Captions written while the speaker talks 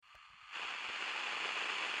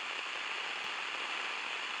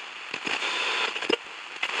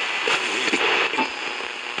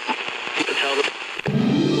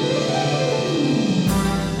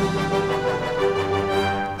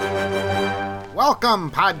Welcome,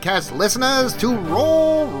 podcast listeners, to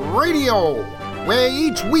Roll Radio, where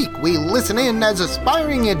each week we listen in as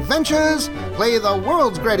aspiring adventurers play the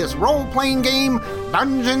world's greatest role-playing game,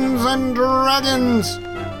 Dungeons & Dragons.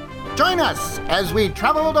 Join us as we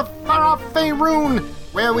travel to far-off Faerun,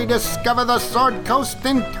 where we discover the Sword Coast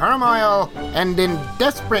in turmoil and in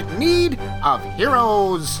desperate need of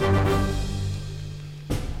heroes.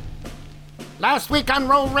 Last week on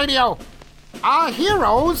Roll Radio, our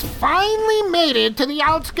heroes finally made it to the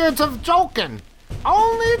outskirts of Jolkin,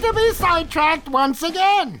 only to be sidetracked once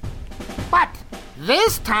again. But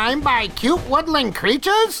this time by cute woodland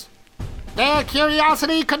creatures? Their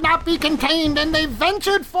curiosity could not be contained, and they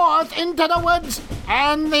ventured forth into the woods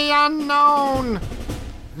and the unknown.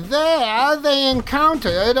 There they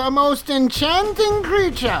encountered a most enchanting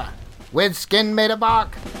creature, with skin made of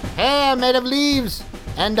bark, hair made of leaves,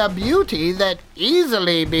 and a beauty that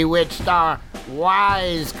easily bewitched our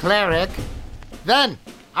wise cleric. Then,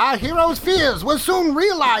 our heroes' fears were soon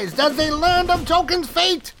realized as they learned of Jolkin's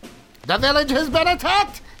fate. The village has been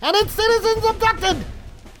attacked and its citizens abducted,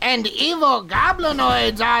 and evil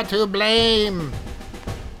goblinoids are to blame.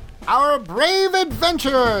 Our brave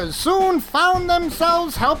adventurers soon found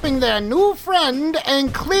themselves helping their new friend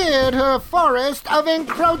and cleared her forest of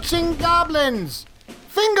encroaching goblins.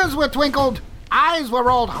 Fingers were twinkled, eyes were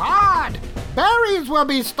rolled hard, berries were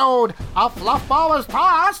bestowed, a fluff ball was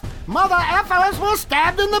tossed, Mother Efforus was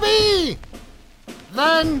stabbed in the bee.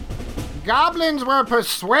 Then, goblins were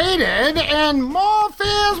persuaded and more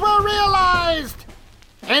fears were realized.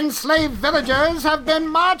 Enslaved villagers have been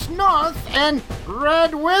marched north and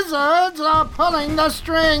red wizards are pulling the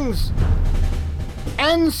strings.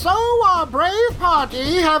 And so our brave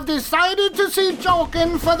party have decided to see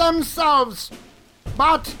Jolkin for themselves.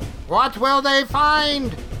 But what will they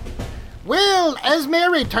find? Will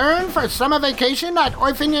Esmir return for summer vacation at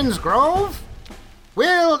Oiffinion's Grove?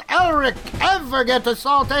 Will Elric ever get to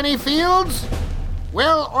salt any fields?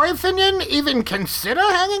 Will Oiffinion even consider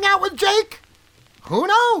hanging out with Jake? Who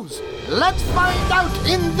knows? Let's find out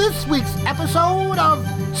in this week's episode of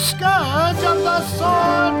Scourge of the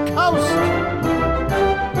Sword Coast.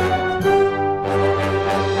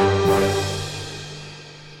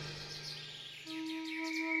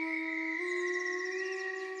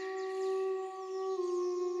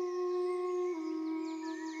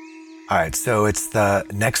 All right, so it's the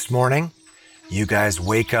next morning. You guys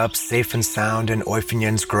wake up safe and sound in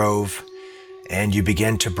Oiffinion's Grove, and you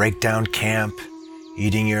begin to break down camp,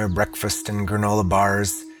 eating your breakfast and granola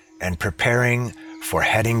bars, and preparing for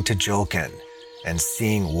heading to Jolkin and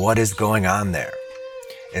seeing what is going on there.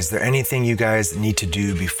 Is there anything you guys need to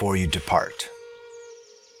do before you depart?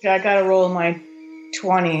 Yeah, I gotta roll my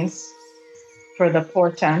 20s for the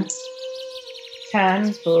portents.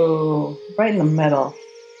 10, boo, right in the middle.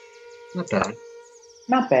 Not bad.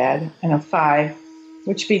 Not bad. And a 5,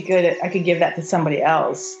 which would be good. I could give that to somebody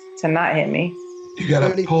else to not hit me. You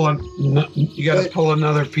gotta pull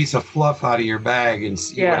another piece of fluff out of your bag and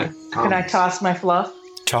see what it comes. Can I toss my fluff?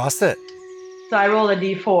 Toss it. So I roll a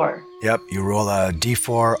d4. Yep, you roll a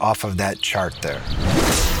d4 off of that chart there.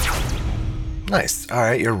 Nice. All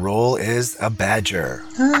right, your roll is a badger.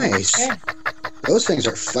 Nice. Okay. Those things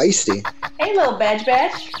are feisty. Hey, little badge.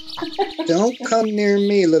 Don't come near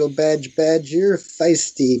me, little badge. You're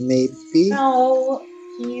feisty, maybe. No,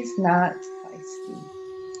 he's not feisty.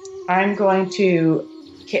 I'm going to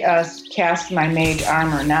cast my mage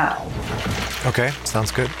armor now. Okay,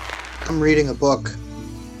 sounds good. I'm reading a book.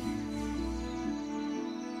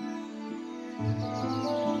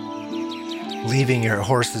 Leaving your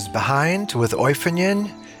horses behind with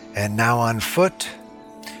Oiffinion, and now on foot,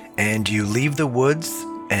 and you leave the woods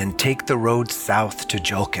and take the road south to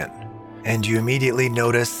Jolkin. And you immediately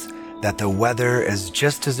notice that the weather is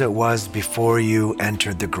just as it was before you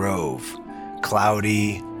entered the grove.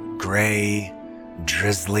 Cloudy, gray,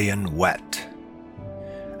 drizzly, and wet.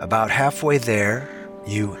 About halfway there,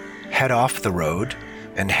 you head off the road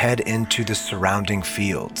and head into the surrounding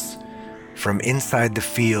fields. From inside the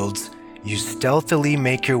fields, you stealthily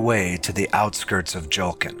make your way to the outskirts of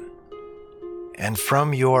Jolkin. And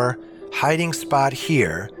from your hiding spot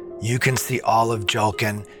here, you can see all of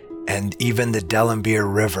Jolkin and even the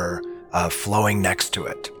Delambir River flowing next to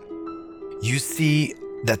it. You see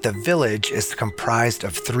that the village is comprised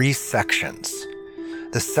of 3 sections.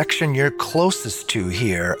 The section you're closest to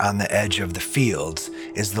here on the edge of the fields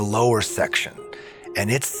is the lower section,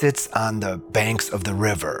 and it sits on the banks of the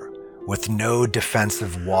river with no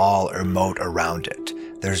defensive wall or moat around it.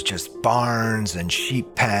 There's just barns and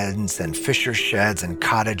sheep pens and fisher sheds and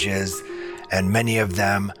cottages, and many of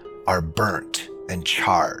them are burnt and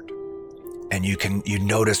charred. And you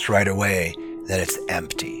notice right away that it's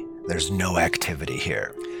empty. There's no activity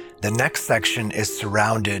here. The next section is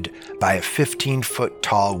surrounded by a 15-foot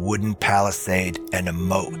tall wooden palisade and a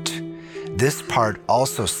moat. This part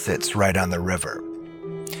also sits right on the river.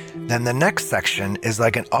 Then the next section is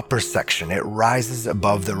like an upper section. It rises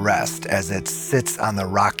above the rest as it sits on the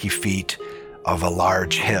rocky feet of a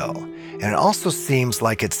large hill. And it also seems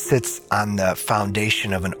like it sits on the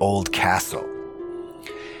foundation of an old castle.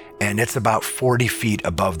 And it's about 40 feet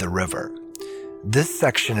above the river. This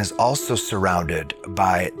section is also surrounded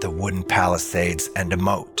by the wooden palisades and a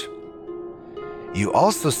moat. You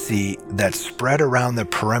also see that spread around the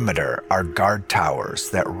perimeter are guard towers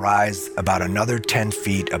that rise about another 10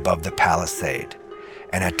 feet above the palisade,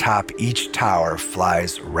 and atop each tower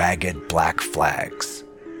flies ragged black flags.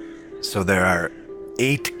 So there are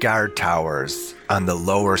 8 guard towers on the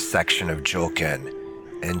lower section of Julkan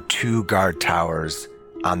and 2 guard towers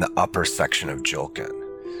on the upper section of Julkan.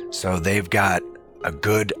 So they've got a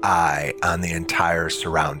good eye on the entire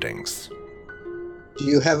surroundings. Do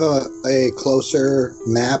you have a closer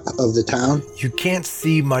map of the town? You can't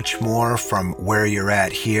see much more from where you're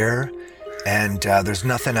at here, and there's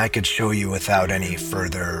nothing I could show you without any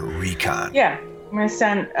further recon. Yeah, I'm gonna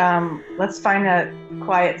send. Let's find a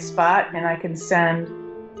quiet spot, and I can send.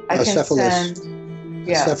 Cephalus.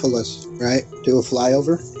 Yeah, Cephalus, right? Do a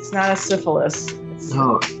flyover. it's not a syphilis.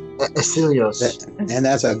 No, Acilios. And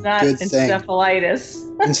that's a Not good thing.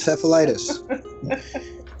 encephalitis. Encephalitis.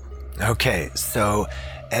 Okay, so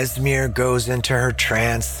Esmir goes into her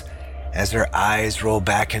trance as her eyes roll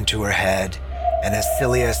back into her head, and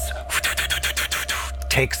Acilius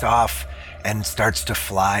takes off and starts to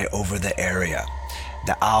fly over the area.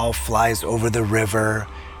 The owl flies over the river,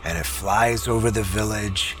 and it flies over the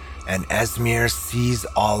village, and Esmir sees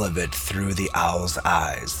all of it through the owl's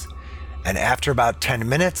eyes. And after about 10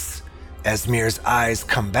 minutes, Esmir's eyes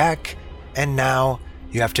come back, and now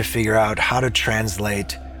you have to figure out how to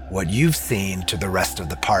translate what you've seen to the rest of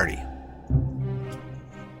the party.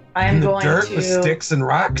 I am In the going dirt to. with sticks and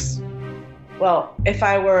rocks? Well, if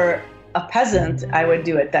I were a peasant, I would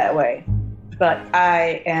do it that way. But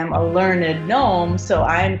I am a learned gnome, so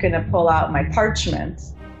I'm going to pull out my parchment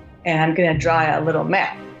and I'm going to draw a little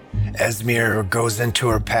map. Esmir goes into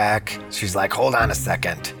her pack. She's like, hold on a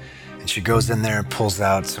second. And she goes in there and pulls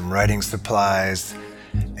out some writing supplies,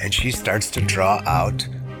 and she starts to draw out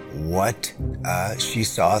what she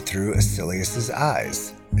saw through Acilius's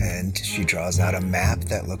eyes. And she draws out a map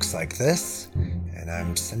that looks like this, and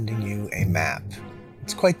I'm sending you a map.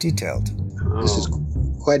 It's quite detailed. This is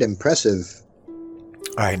quite impressive.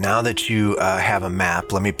 All right, now that you have a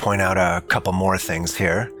map, let me point out a couple more things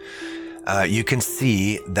here. You can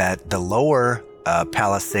see that the lower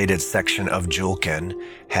palisaded section of Julkan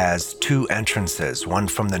has 2 entrances, one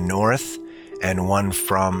from the north and one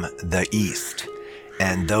from the east.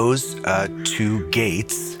 And those 2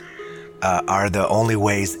 gates are the only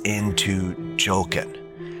ways into Julkan.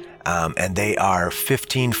 And they are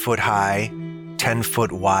 15-foot high,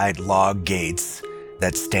 10-foot wide log gates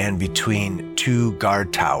that stand between 2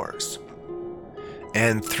 guard towers.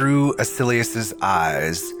 And through Acilius's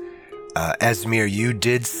eyes, Esmir, you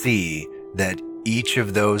did see that each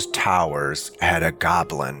of those towers had a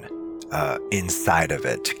goblin inside of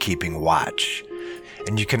it, keeping watch.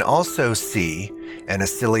 And you can also see, and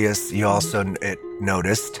Acilius, you also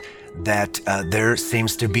noticed, that there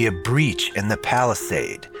seems to be a breach in the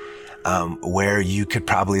palisade, where you could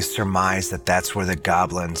probably surmise that that's where the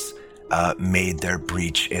goblins made their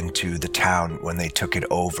breach into the town when they took it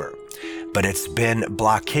over. But it's been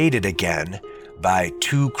blockaded again by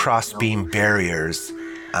 2 crossbeam barriers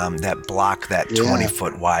that block that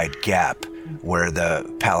 20-foot wide gap where the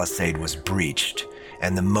palisade was breached.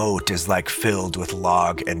 And the moat is like filled with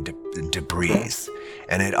log and debris.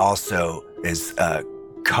 And it also is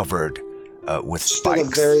covered with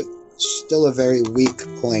spikes. Still a very weak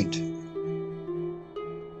point.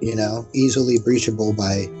 You know, easily breachable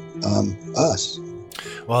by us.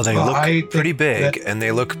 Well, they look pretty big, that- and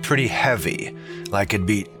they look pretty heavy, like it'd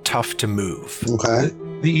be tough to move. Okay.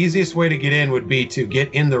 The easiest way to get in would be to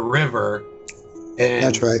get in the river and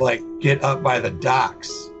That's right. like get up by the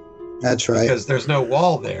docks, That's right. because there's no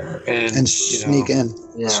wall there, And sneak in.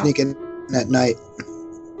 Yeah. Sneak in at night.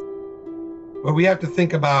 But we have to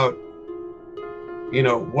think about,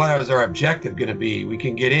 what is our objective going to be? We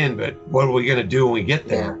can get in, but what are we going to do when we get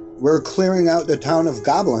there? We're clearing out the town of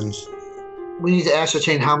goblins. We need to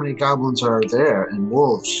ascertain how many goblins are there, and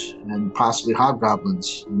wolves, and possibly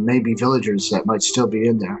hobgoblins, and maybe villagers that might still be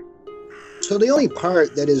in there. So the only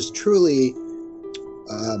part that is truly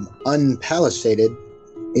unpalisaded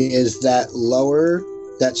is that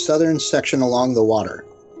southern section along the water.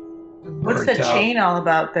 What's the chain all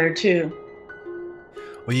about there, too?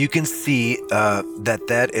 Well, you can see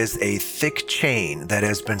that is a thick chain that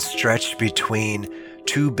has been stretched between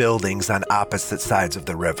two buildings on opposite sides of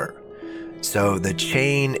the river. So the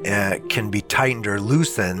chain can be tightened or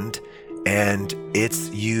loosened, and it's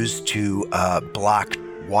used to block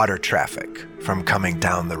water traffic from coming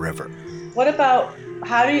down the river. What about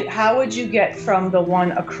how would you get from the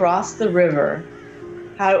one across the river?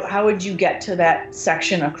 How would you get to that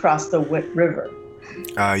section across the river?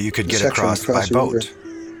 You could get across by boat.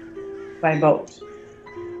 By boat.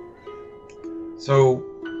 So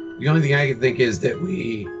the only thing I can think is that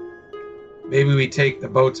maybe we take the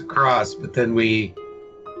boats across, but then we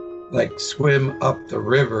like swim up the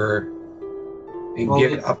river and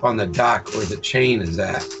get up on the dock where the chain is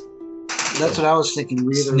at. That's what I was thinking.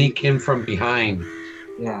 We sneak him from behind.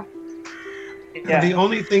 Yeah. The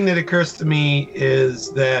only thing that occurs to me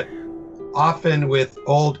is that often with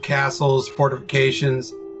old castles,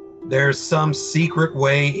 fortifications, there's some secret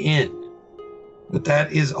way in. But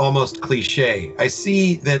that is almost cliche. I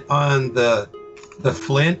see that on the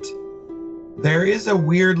Flint, there is a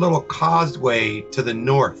weird little causeway to the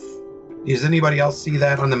north. Does anybody else see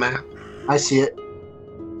that on the map? I see it.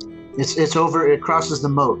 It's over. It crosses the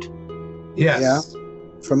moat. Yes. Yeah.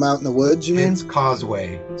 From out in the woods, you mean? It's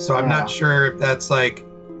causeway. So I'm not sure if that's like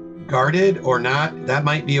guarded or not. That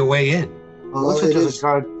might be a way in. Well, it looks like there's a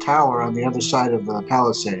guard tower on the other side of the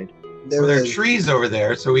palisade. There are trees over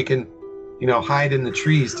there, so we can, hide in the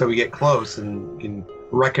trees till we get close and can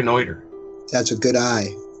reconnoiter. That's a good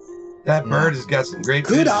eye. That bird has got some great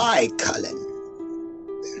Good vision. eye, Cullen.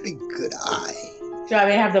 Very good eye. Do you want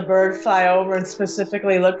me to have the bird fly over and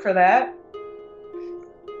specifically look for that?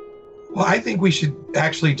 Well, I think we should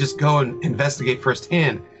actually just go and investigate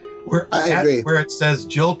firsthand. I agree. Where it says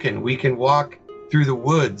Julkin, we can walk through the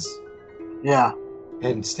woods. Yeah.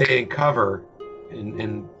 And stay in cover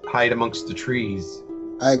and hide amongst the trees.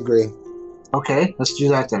 I agree. Okay, let's do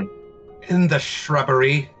that then. In the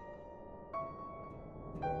shrubbery.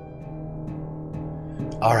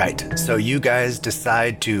 All right, so you guys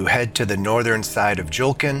decide to head to the northern side of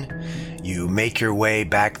Julkin. You make your way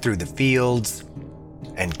back through the fields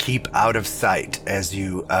and keep out of sight as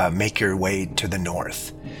you make your way to the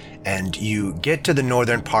north. And you get to the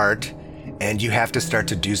northern part, and you have to start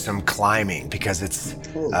to do some climbing because it's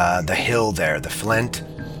the hill there, the Flint,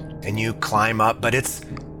 and you climb up, but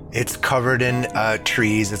it's covered in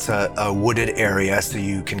trees. It's a wooded area, so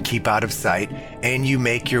you can keep out of sight, and you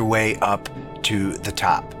make your way up to the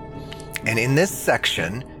top. And in this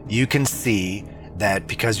section, you can see that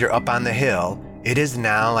because you're up on the hill, it is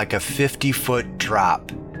now like a 50-foot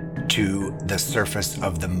drop to the surface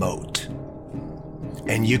of the moat.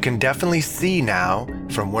 And you can definitely see now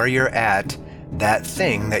from where you're at that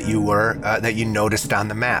thing that you noticed on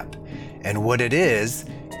the map. And what it is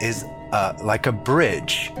like a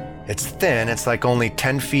bridge. It's thin, it's like only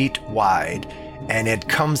 10 feet wide, and it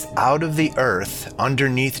comes out of the earth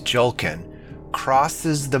underneath Julkin,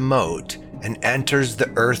 crosses the moat, and enters the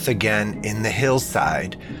earth again in the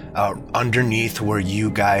hillside underneath where you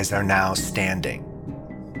guys are now standing.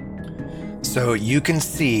 So you can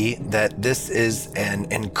see that this is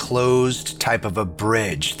an enclosed type of a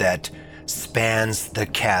bridge that spans the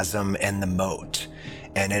chasm and the moat.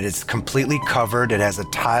 And it is completely covered. It has a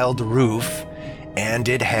tiled roof and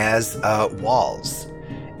it has walls.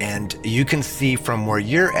 And you can see from where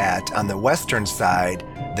you're at on the western side,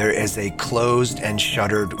 there is a closed and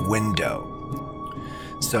shuttered window.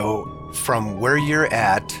 So from where you're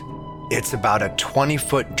at, it's about a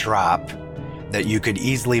 20-foot drop that you could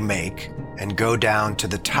easily make and go down to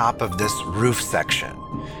the top of this roof section.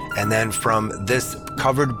 And then from this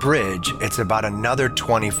covered bridge, it's about another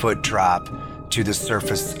 20-foot drop to the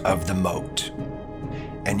surface of the moat.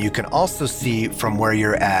 And you can also see from where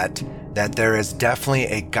you're at that there is definitely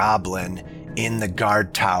a goblin in the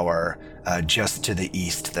guard tower just to the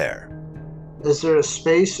east there. Is there a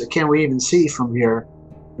space, can we even see from here,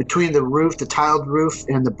 between the roof, the tiled roof,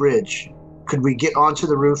 and the bridge? Could we get onto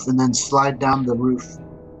the roof and then slide down the roof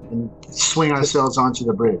and swing ourselves onto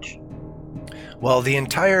the bridge? Well, the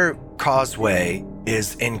entire causeway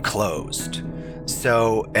is enclosed.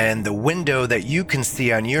 So, and the window that you can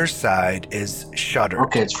see on your side is shuttered.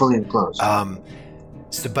 Okay, it's fully enclosed.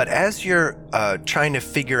 But as you're trying to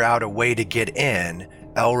figure out a way to get in,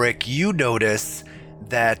 Elric, you notice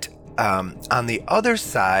that on the other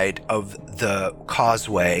side of the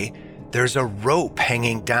causeway, there's a rope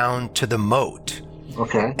hanging down to the moat.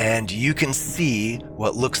 Okay. And you can see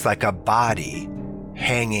what looks like a body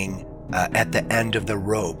hanging at the end of the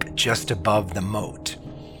rope just above the moat.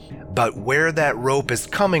 but where that rope is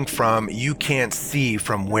coming from, you can't see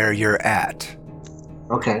from where you're at.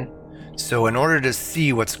 Okay. So in order to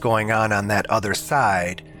see what's going on that other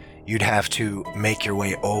side, you'd have to make your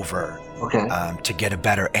way over to get a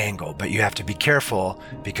better angle. But you have to be careful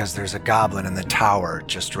because there's a goblin in the tower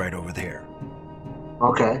just right over there.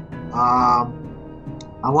 Okay.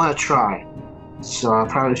 I want to try. So I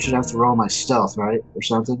probably should have to roll my stealth, right? Or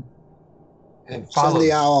something? And follow. Send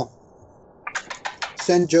the owl.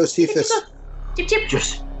 Send Josephus.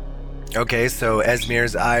 Just... Okay, so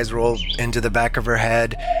Esmir's eyes roll into the back of her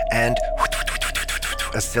head, and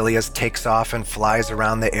Asilius takes off and flies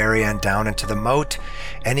around the area and down into the moat,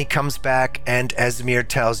 and he comes back, and Esmir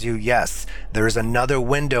tells you, yes, there's another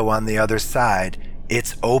window on the other side.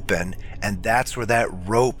 It's open, and that's where that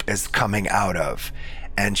rope is coming out of.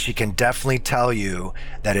 And she can definitely tell you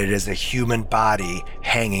that it is a human body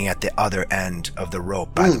hanging at the other end of the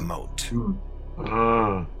rope by the moat.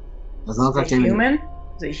 Is it human?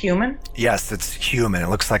 Is it human? Yes, it's human. It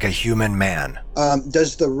looks like a human man.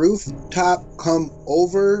 Does the rooftop come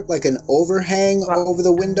over, like an overhang over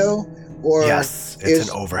the window? Or yes, it's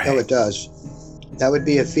an overhang. Oh, it does. That would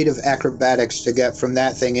be a feat of acrobatics to get from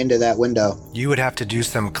that thing into that window. You would have to do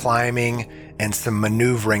some climbing and some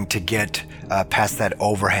maneuvering to get past that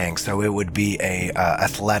overhang, so it would be a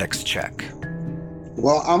athletics check.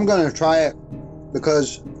 Well, I'm going to try it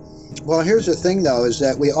because, well, here's the thing, though, is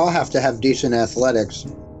that we all have to have decent athletics.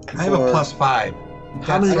 I have a +5.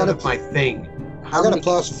 That's sort of my thing. I got a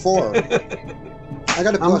 +4. I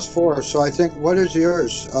got a +4, so I think, what is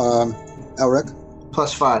yours, Elric?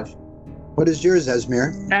 +5. What is yours,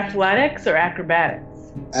 Esmir? Athletics or acrobatics?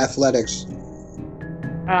 Athletics.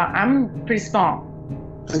 I'm pretty small.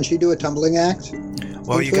 Can she do a tumbling act?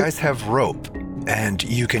 Well, you guys have rope, and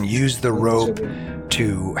you can use the rope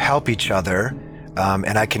to help each other,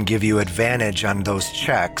 and I can give you advantage on those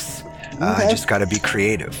checks. Okay. Just got to be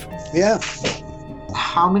creative. Yeah.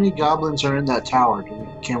 How many goblins are in that tower?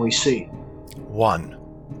 Can we see? 1.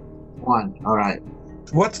 1. All right.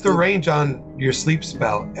 What's the range on your sleep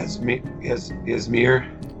spell, Esmir?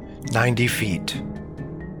 90 feet.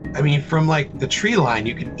 I mean, from like the tree line,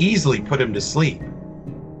 you could easily put him to sleep.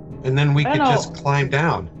 And then we could just climb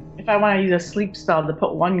down. If I want to use a sleep spell to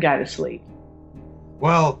put one guy to sleep.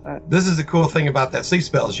 Well, this is the cool thing about that sleep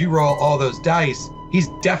spell is you roll all those dice, he's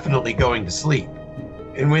definitely going to sleep.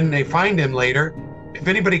 And when they find him later, if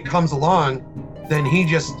anybody comes along, then he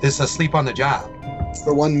just is asleep on the job.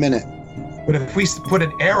 For 1 minute. But if we put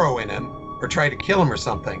an arrow in him or try to kill him or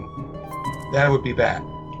something, that would be bad.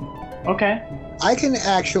 Okay. I can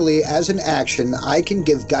actually, as an action, I can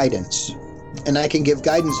give guidance. And I can give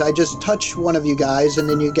guidance. I just touch one of you guys, and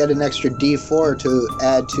then you get an extra D4 to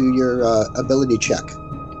add to your ability check.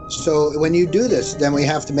 So when you do this, then we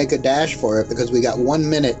have to make a dash for it because we got 1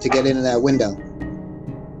 minute to get into that window.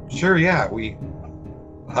 Sure, yeah. We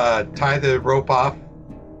tie the rope off,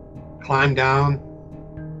 climb down,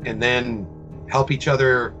 and then help each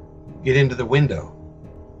other get into the window.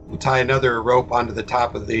 We'll tie another rope onto the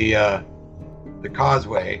top of the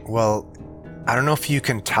causeway. Well, I don't know if you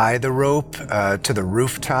can tie the rope to the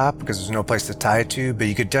rooftop because there's no place to tie it to, but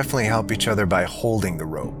you could definitely help each other by holding the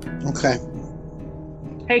rope. Okay.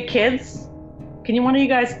 Hey, kids, can one of you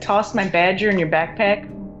guys toss my badger in your backpack?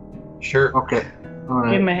 Sure. Okay. All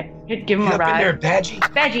right. Give him a ride. Up in there, Badgie.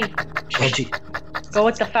 Badgie. Go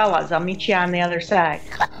with the fellas. I'll meet you on the other side.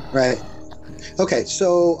 Right. Okay,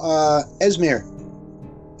 so Esmir,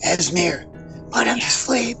 put him to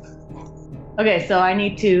sleep. Okay, so I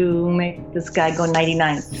need to make this guy go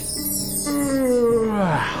 99.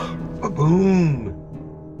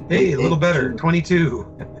 Boom. Hey, a little better. 22.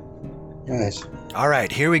 Nice. All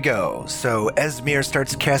right, here we go. So Esmir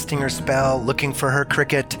starts casting her spell, looking for her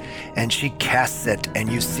cricket, and she casts it,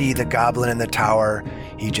 and you see the goblin in the tower.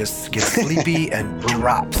 He just gets sleepy and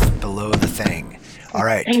drops below the thing. All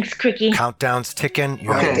right. Thanks, Cricky. Countdown's ticking.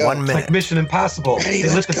 You Okay. have 1 It's minute. like Mission Impossible. Ready, They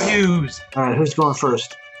lit let's the go. fuse. All right. Who's going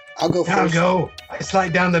first? I'll go Now first. go. I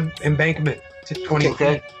slide down the embankment to 20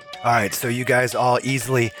 Okay. feet. All right, so you guys all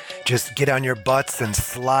easily just get on your butts and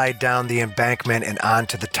slide down the embankment and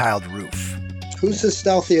onto the tiled roof. Who's the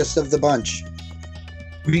stealthiest of the bunch?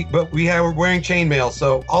 But we're wearing chainmail,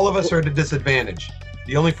 so all of us are at a disadvantage.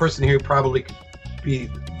 The only person who probably could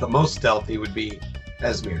be the most stealthy would be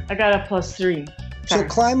Esmir. I got a +3. So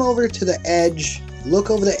climb over to the edge,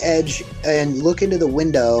 look over the edge, and look into the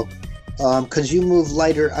window, because you move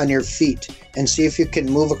lighter on your feet, and see if you can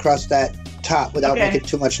move across that top without Okay. making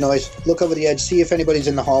too much noise. Look over the edge, see if anybody's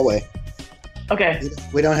in the hallway. Okay.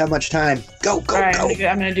 We don't have much time. Go, All right, go.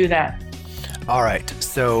 I'm gonna do that. All right,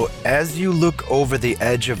 so as you look over the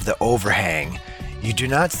edge of the overhang, You do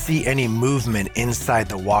not see any movement inside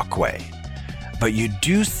the walkway, but you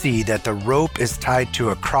do see that the rope is tied to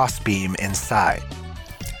a crossbeam inside,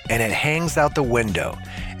 and it hangs out the window.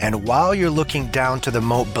 And while you're looking down to the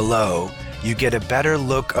moat below, you get a better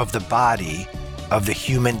look of the body of the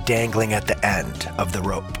human dangling at the end of the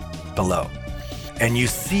rope below. And you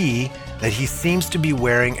see that he seems to be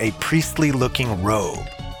wearing a priestly-looking robe.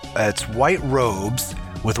 It's white robes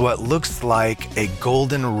with what looks like a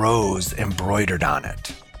golden rose embroidered on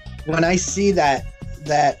it. When I see that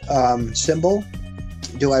symbol,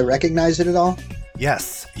 do I recognize it at all?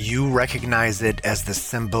 Yes, you recognize it as the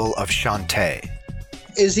symbol of Shantae.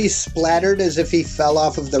 Is he splattered as if he fell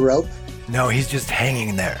off of the rope? No, he's just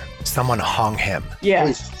hanging there. Someone hung him. Yeah. Oh,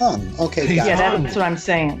 he's hung. Okay, got Yeah, it. that's what I'm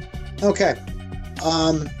saying. Okay.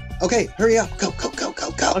 Okay, hurry up. Go.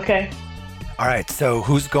 Okay. All right, so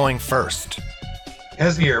who's going first?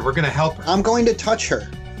 Esmir, we're going to help her. I'm going to touch her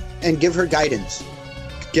and give her guidance.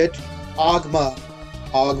 Get Ogma.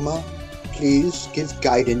 Ogma, please give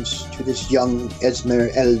guidance to this young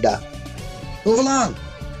Esmeralda. Move along.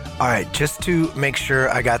 All right, just to make sure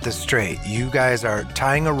I got this straight, you guys are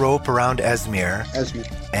tying a rope around Esmir,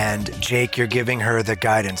 and Jake, you're giving her the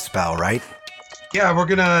guidance spell, right? Yeah, we're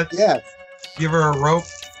going to Yeah. give her a rope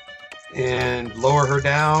and lower her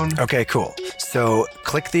down. Okay, cool. So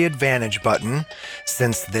click the advantage button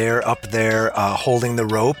since they're up there holding the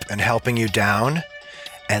rope and helping you down.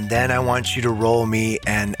 And then I want you to roll me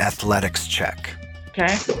an athletics check.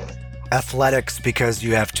 Okay. Athletics because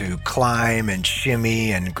you have to climb and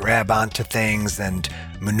shimmy and grab onto things and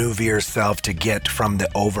maneuver yourself to get from the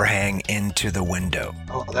overhang into the window.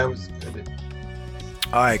 Oh, that was good.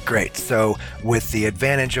 All right, great. So with the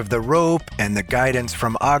advantage of the rope and the guidance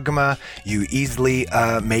from Agma, you easily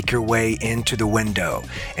make your way into the window.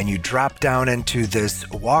 And you drop down into this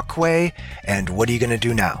walkway. And what are you going to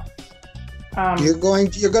do now? You're going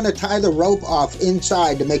to tie the rope off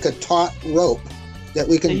inside to make a taut rope that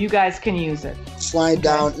we So can you guys can use it. slide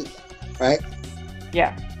down, right?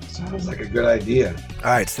 Yeah. Sounds like a good idea.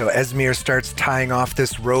 All right, so Esmir starts tying off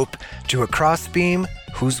this rope to a crossbeam.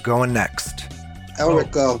 Who's going next?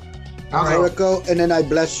 Elric, go. Elric, go, and then I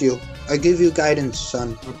bless you. I give you guidance,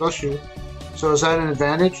 son. I bless you. So is that an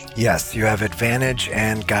advantage? Yes, you have advantage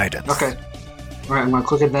and guidance. Okay. All right, I'm going to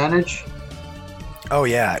click advantage. Oh,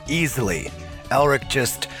 yeah, easily. Elric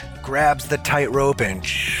just grabs the tightrope and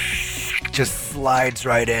just slides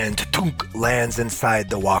right in, lands inside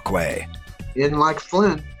the walkway. In like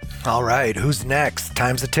Flynn. All right, who's next?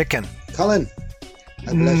 Time's a ticking. Cullen,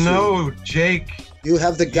 I bless you. No, Jake. You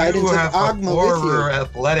have the guidance You of have a Ogma with poorer you.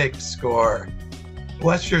 athletics score.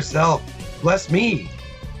 Bless yourself. Bless me.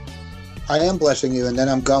 I am blessing you, and then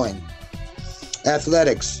I'm going.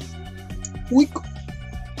 Athletics. Weak.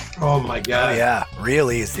 Oh my Oh, god. yeah, real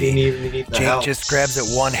We easy. need the Jake help. just grabs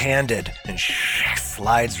it one-handed and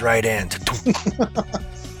slides right in.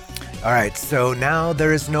 All right, so now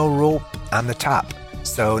there is no rope on the top,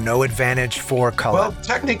 so no advantage for Cullen. Well,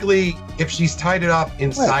 technically, if she's tied it off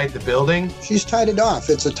inside the building, She's tied it off.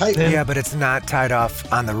 It's a tight. Then- yeah, but it's not tied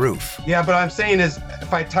off on the roof. yeah, but I'm saying is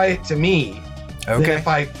if I tie it to me, then Okay. if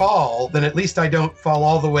I fall, then at least I don't fall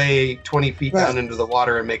all the way 20 feet Right. down into the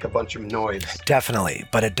water and make a bunch of noise. Definitely,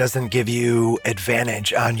 but it doesn't give you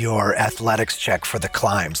advantage on your athletics check for the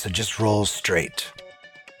climb, so just roll straight.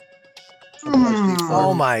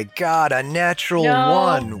 Oh my god, a natural No.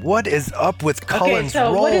 one. What is up with Okay, Cullen's so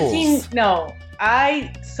rolls? what does he? No,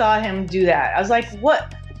 I saw him do that. I was like,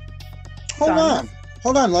 what? Hold Son,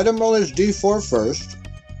 on. Let him roll his D4 first.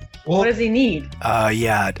 Well, What does he need?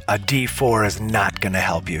 Yeah, a D4 is not going to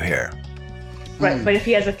help you here. Right, but if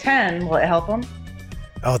he has a 10, will it help him?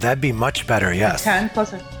 Oh, that'd be much better, yes. 10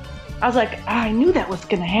 plus a. I was like, I knew that was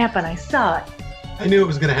gonna happen. I saw it. I knew it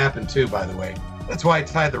was going to happen too, by the way. That's why I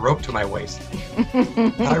tied the rope to my waist.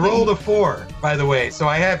 I rolled a 4, by the way, so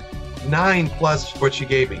I have 9 plus what she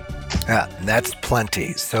gave me. Yeah, that's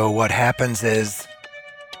plenty. So what happens is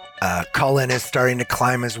Cullen is starting to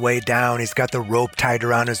climb his way down. He's got the rope tied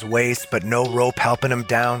around his waist, but no rope helping him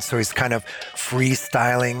down. So he's kind of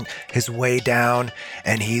freestyling his way down,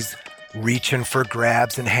 and he's reaching for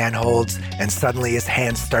grabs and handholds, and suddenly his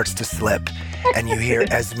hand starts to slip. And you hear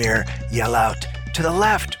Esmir yell out, "To the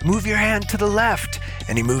left! Move your hand to the left!"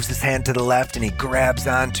 And he moves his hand to the left, and he grabs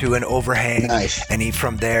onto an overhang. Nice. And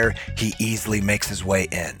from there, he easily makes his way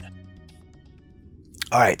in.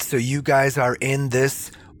 All right, so you guys are in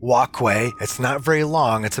this walkway. It's not very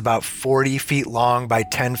long. It's about 40 feet long by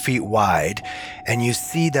 10 feet wide. And you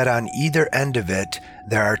see that on either end of it,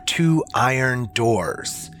 there are 2 iron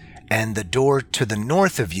doors. And the door to the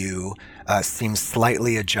north of you seems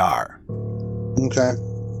slightly ajar. Okay.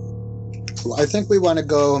 Well, I think we want to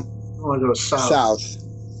go I want to go south.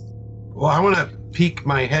 Well, I want to peek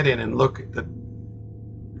my head in and look at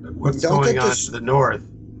what's going on to the north.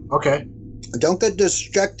 Okay. Don't get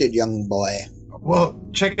distracted, young boy. Well,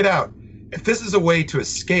 check it out. If this is a way to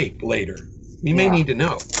escape later, we may need to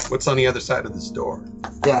know what's on the other side of this door.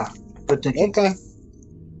 Yeah. Good thinking. Okay.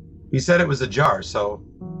 He said it was ajar, so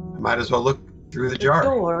I might as well look through the jar.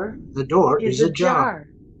 The door is ajar.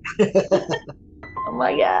 Oh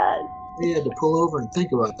my God. We had to pull over and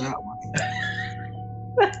think about that one.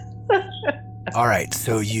 All right,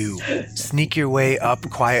 so you sneak your way up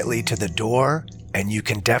quietly to the door, and you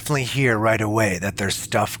can definitely hear right away that there's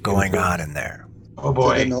stuff going on in there. Oh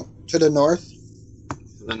boy. To the north?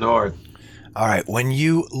 To the north. All right, when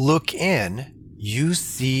you look in, you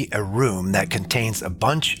see a room that contains a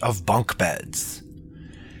bunch of bunk beds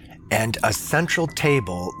and a central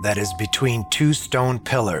table that is between two stone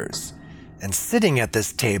pillars. And sitting at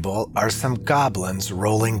this table are some goblins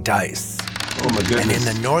rolling dice. Oh my goodness. And in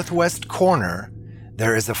the northwest corner,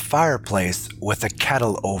 there is a fireplace with a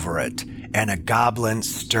kettle over it and a goblin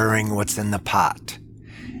stirring what's in the pot.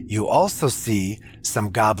 You also see some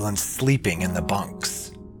goblins sleeping in the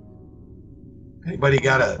bunks. Anybody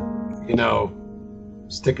got a,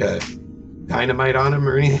 stick a dynamite on him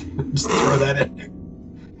or anything? Just throw that in there.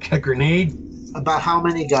 Got a grenade? About how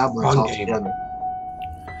many goblins altogether?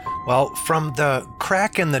 Well, from the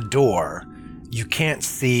crack in the door, you can't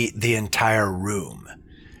see the entire room.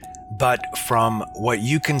 But from what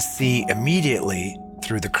you can see immediately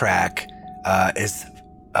through the crack is,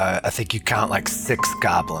 I think you count like 6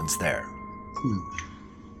 goblins there.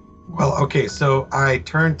 Well, okay, so I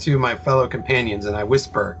turn to my fellow companions and I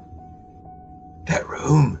whisper, that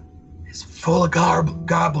room is full of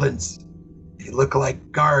goblins. They look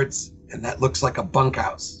like guards, and that looks like a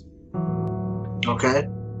bunkhouse. Okay.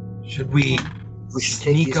 Should we take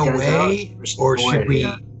sneak these guys away, out or should we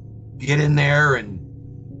get in there and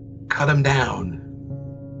cut them down?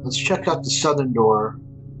 Let's check out the southern door.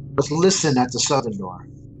 Let's listen at the southern door.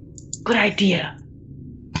 Good idea,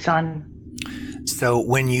 son. So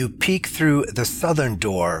when you peek through the southern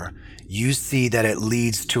door, you see that it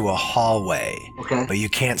leads to a hallway. Okay. But you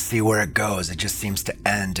can't see where it goes. It just seems to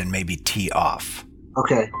end and maybe tee off.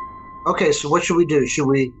 Okay. Okay, so what should we do? Should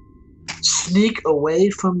we sneak away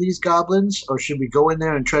from these goblins, or should we go in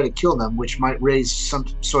there and try to kill them, which might raise some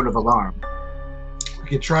sort of alarm? We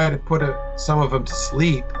could try to put some of them to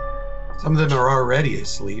sleep. Some of them are already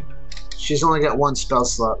asleep. She's only got 1 spell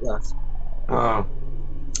slot left. Oh.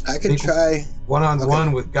 I could try.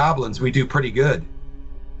 One-on-one with goblins, we do pretty good.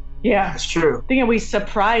 Yeah. That's true. Thinking we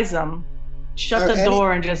surprise them, shut the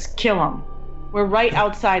door, and just kill them. We're right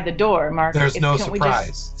outside the door, Mark. There's no Can't we surprise.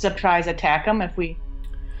 just surprise attack them if we...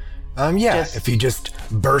 If you just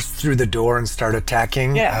burst through the door and start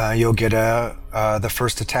attacking, you'll get the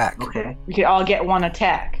first attack. Okay. We could all get 1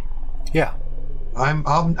 attack. Yeah.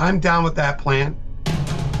 I'm down with that plan.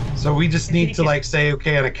 So we just need to say,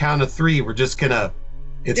 okay, on a count of 3, we're just gonna.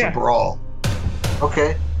 It's a brawl.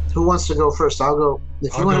 Okay. Who wants to go first? I'll go.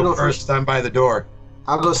 If you want to go first, I'm by the door.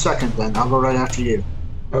 I'll go second. Then I'll go right after you.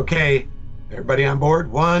 Okay. Everybody on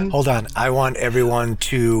board? 1. Hold on. I want everyone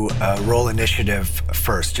to roll initiative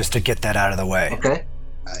first, just to get that out of the way. Okay.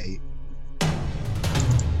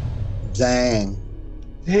 Dang.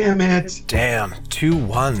 Damn it. Damn. 2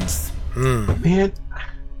 1s. Man,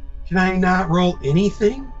 can I not roll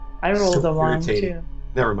anything? I rolled a 1 irritating. too.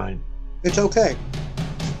 Never mind. It's okay.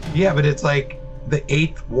 Yeah, but it's like the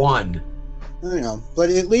 8th one. I know. But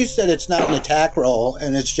at least that it's not an attack roll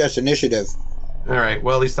and it's just initiative. All right.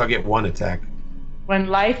 Well, at least I'll get 1 attack. When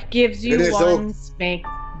life gives you ones, make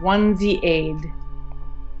onesie aid.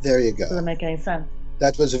 There you go. Doesn't make any sense.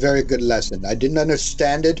 That was a very good lesson. I didn't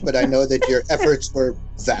understand it, but I know that your efforts were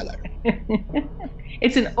valor.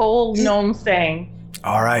 It's an old known saying.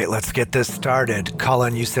 All right, let's get this started.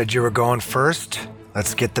 Cullen, you said you were going first.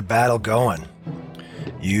 Let's get the battle going.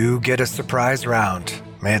 You get a surprise round.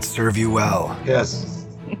 May it serve you well. Yes.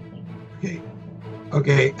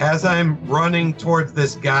 Okay, as I'm running towards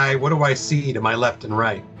this guy, what do I see to my left and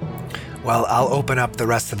right? Well, I'll open up the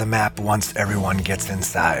rest of the map once everyone gets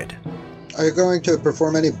inside. Are you going to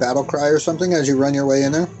perform any battle cry or something as you run your way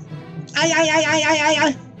in there?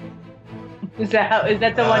 Aye. Is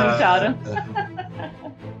that the one you taught him?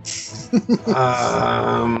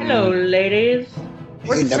 Hello, ladies.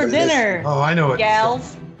 What's for dinner? Oh, I know it.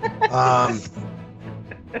 Gals.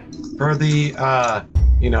 For the,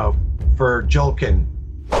 for Julkin.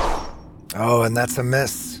 Oh, and that's a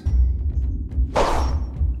miss.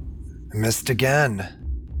 Missed again.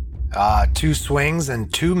 2 swings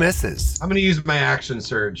and 2 misses. I'm going to use my action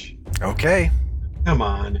surge. Okay. Come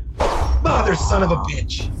on. Mother son of a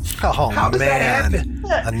bitch. Oh, How does that man.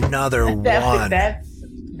 happen? Another one.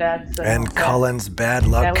 That's And Cullen's bad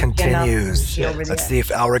luck continues. Let's see if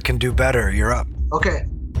Elric can do better. You're up. Okay.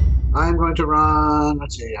 I'm going to run.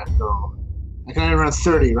 Let's see. I can only run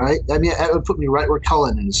 30, right? I mean, that would put me right where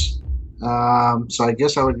Cullen is. So I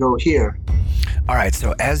guess I would go here. All right,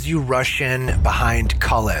 so as you rush in behind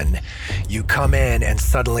Cullen, you come in and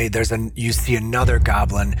suddenly you see another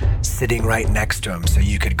goblin sitting right next to him, so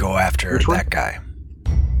you could go after that guy.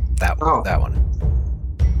 That one.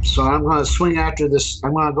 So I'm going to swing after this.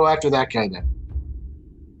 I'm going to go after that guy then.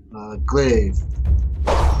 Glaive.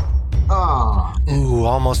 Oh. Ooh,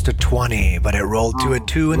 almost a 20, but it rolled to a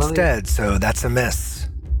 2 instead, so that's a miss.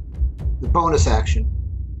 The bonus action.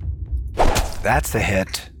 That's a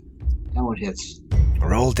hit. That one hits.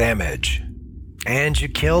 Roll damage. And you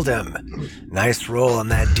killed him. Nice roll on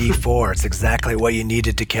that D4. It's exactly what you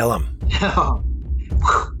needed to kill him.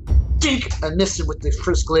 Dink! I missed him with the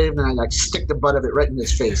first glaive, and I stick the butt of it right in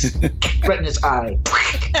his face. Right in his eye.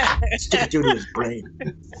 Stick it through to his brain.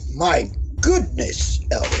 My goodness,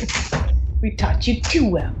 Elric. We taught you too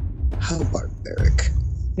well. How barbaric.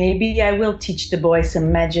 Maybe I will teach the boy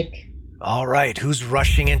some magic. All right, who's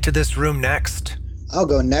rushing into this room next? I'll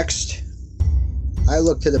go next. I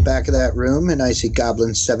look to the back of that room and I see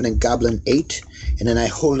Goblin 7 and Goblin 8, and then I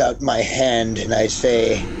hold out my hand and I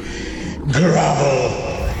say, grovel.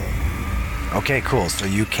 Okay, cool. So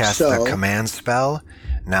you cast the command spell.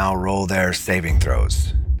 Now roll their saving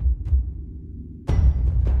throws.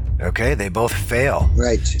 Okay, they both fail.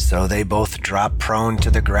 Right. So they both drop prone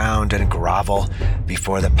to the ground and grovel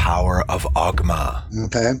before the power of Ogma.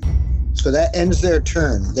 Okay. So that ends their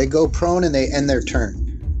turn. They go prone and they end their turn.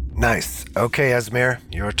 Nice. Okay, Esmir,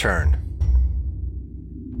 your turn.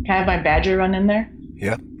 Can I have my badger run in there?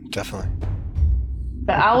 Yep, definitely.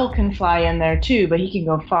 The owl can fly in there too, but he can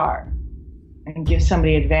go far and give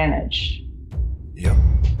somebody advantage. Yep.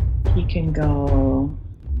 He can go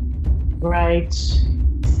right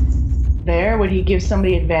there. Would he give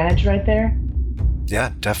somebody advantage right there?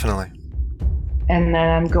 Yeah, definitely. And then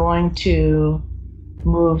I'm going to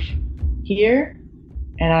move here,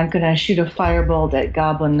 and I'm going to shoot a firebolt at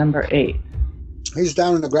goblin number 8. He's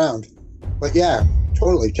down on the ground. But yeah,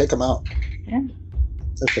 totally, take him out. Yeah.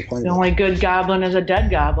 That's the point. The only good goblin is a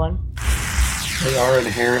dead goblin. They are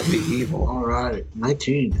inherently evil. All right,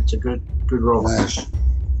 19. That's a good roll. Nice.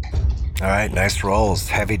 All right, nice rolls.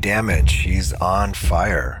 Heavy damage. He's on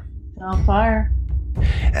fire. On fire.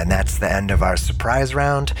 And that's the end of our surprise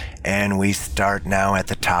round, and we start now at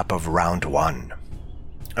the top of round 1.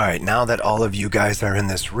 All right, now that all of you guys are in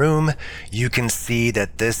this room, you can see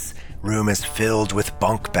that this room is filled with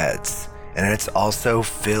bunk beds, and it's also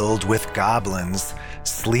filled with goblins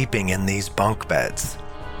sleeping in these bunk beds.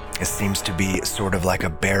 It seems to be sort of like a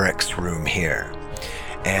barracks room here.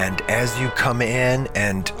 And as you come in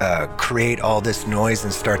and create all this noise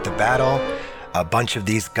and start the battle, a bunch of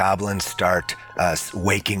these goblins start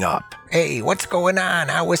waking up. Hey, what's going on?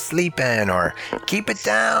 I was sleeping, or keep it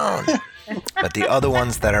down. But the other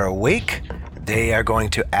ones that are awake, they are going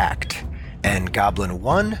to act. And Goblin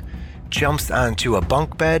 1 jumps onto a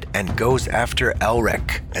bunk bed and goes after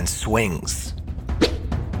Elric and swings.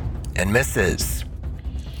 And misses.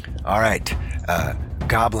 All right,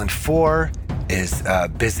 Goblin 4 is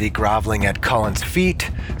busy groveling at Cullen's feet,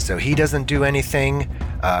 so he doesn't do anything.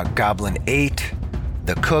 Goblin 8,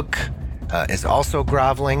 the cook, is also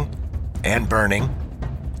groveling and burning.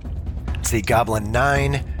 See, Goblin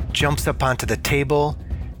 9 jumps up onto the table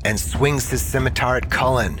and swings his scimitar at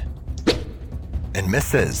Cullen and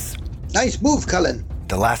misses. Nice move, Cullen.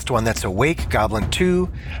 The last one that's awake, Goblin 2,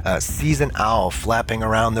 sees an owl flapping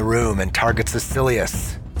around the room and targets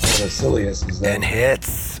Asilius. Asilius is that? And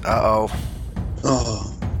hits. Uh-oh.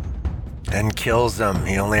 Oh. And kills him.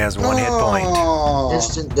 He only has 1 hit point.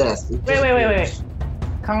 Instant death. Wait.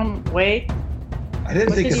 Wait. I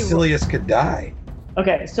didn't think Asilius could die.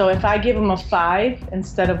 Okay, so if I give him a 5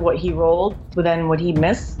 instead of what he rolled, then would he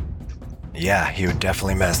miss? Yeah, he would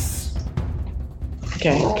definitely miss.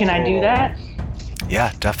 Okay, can I do that?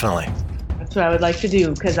 Yeah, definitely. That's what I would like to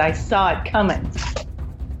do, because I saw it coming.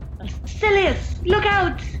 Asilius, look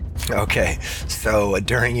out! Okay, so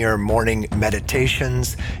during your morning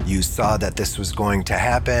meditations, you saw that this was going to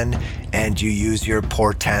happen, and you use your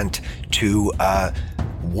portent to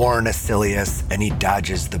warn Asilius, and he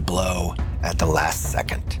dodges the blow at the last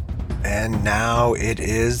second. And now it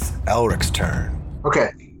is Elric's turn. Okay,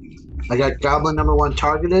 I got Goblin number 1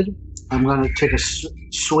 targeted. I'm going to take a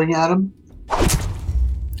swing at him.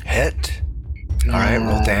 Hit. All right,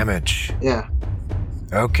 roll damage. Yeah.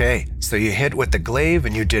 Okay, so you hit with the glaive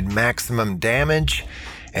and you did maximum damage,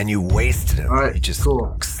 and you wasted him. All right, You just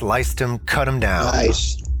cool. sliced him, cut him down.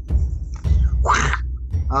 Nice.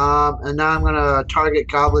 And now I'm gonna target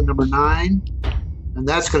goblin number 9, and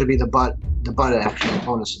that's gonna be the butt action,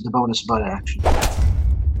 the bonus butt action.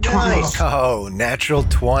 Nice. Oh, natural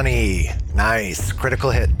 20. Nice. Critical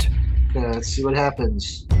hit. Okay, let's see what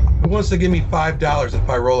happens. Who wants to give me $5 if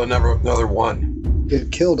I roll another one? You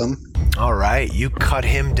killed him. All right, you cut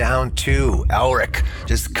him down too. Elric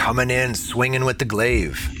just coming in, swinging with the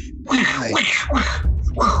glaive. Nice.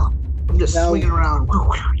 I'm just Now- swinging around.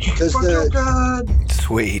 Does the- God.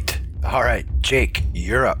 Sweet. All right, Jake,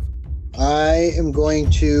 you're up. I am going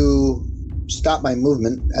to stop my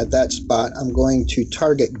movement at that spot. I'm going to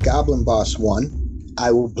target Goblin Boss 1.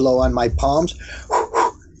 I will blow on my palms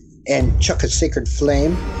and chuck a Sacred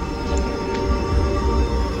Flame.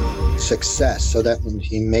 Success. So that means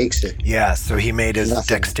he makes it. Yeah, so he made his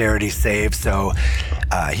Nothing. dexterity save. So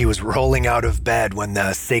he was rolling out of bed when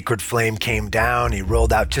the sacred flame came down. He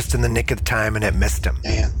rolled out just in the nick of time and it missed him.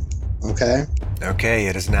 Damn. Okay. Okay,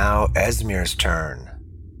 it is now Esmir's turn.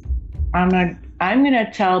 I'm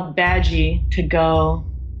gonna tell Badgie to go.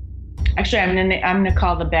 Actually, I'm gonna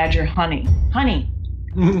call the badger Honey. Honey,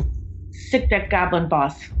 sick that goblin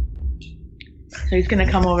boss. So he's gonna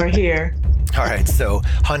come over here. All right, so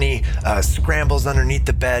Honey scrambles underneath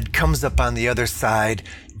the bed, comes up on the other side,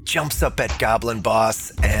 jumps up at Goblin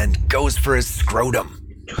Boss, and goes for his scrotum.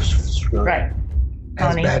 Right. As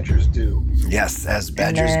Honey. badgers do. Yes, as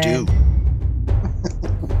badgers then- do.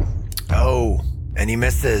 Oh, and he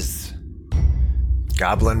misses.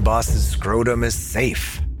 Goblin Boss's scrotum is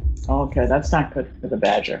safe. Okay, that's not good for the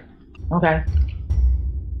badger. Okay.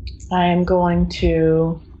 I am going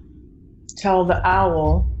to tell the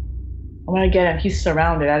owl. I'm going to get him. He's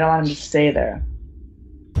surrounded. I don't want him to stay there.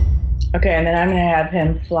 Okay, and then I'm going to have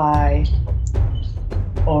him fly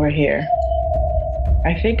over here.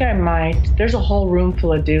 I think I might. There's a whole room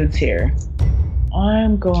full of dudes here.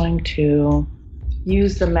 I'm going to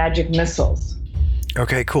use the magic missiles.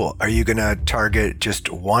 Okay, cool. Are you going to target just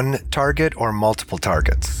one target or multiple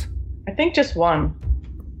targets? I think just one.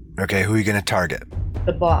 Okay, who are you going to target?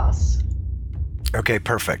 The boss. Okay,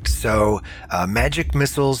 perfect. So magic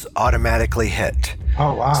missiles automatically hit.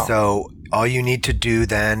 Oh, wow. So all you need to do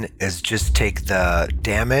then is just take the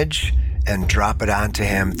damage and drop it onto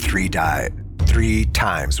him 3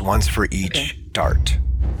 times, once for each dart.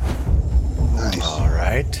 Nice. All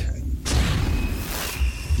right.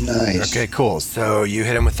 Nice. Okay, cool. So you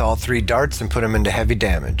hit him with all 3 darts and put him into heavy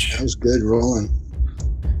damage. That was good rolling.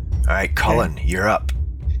 All right, Cullen, you're up.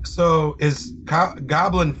 So is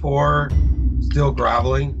Goblin 4 still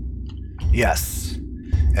groveling? Yes.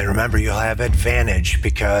 And remember, you'll have advantage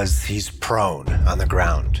because he's prone on the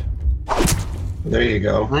ground. There you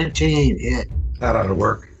go. 19 hit. That ought to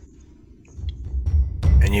work.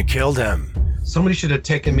 And you killed him. Somebody should have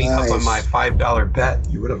taken me up on my Nice. $5 bet.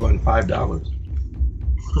 You would have won $5.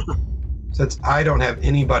 Since I don't have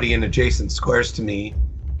anybody in adjacent squares to me,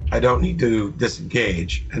 I don't need to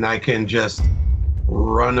disengage, and I can just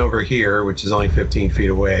run over here, which is only 15 feet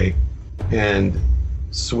away, and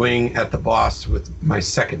swing at the boss with my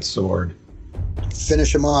second sword.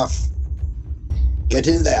 Finish him off. Get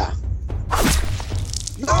in there.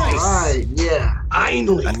 All right, yeah.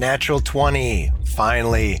 Finally! A natural 20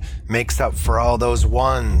 finally makes up for all those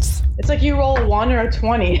ones. It's like you roll a 1 or a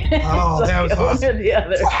 20. Oh, It's that was like one or awesome. the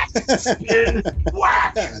other. Spin,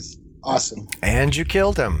 whack! That's awesome. And you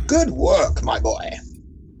killed him. Good work, my boy.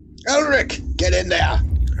 Elric, get in there.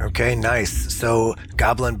 Okay, nice. So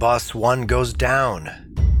Goblin Boss 1 goes down.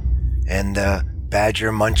 And the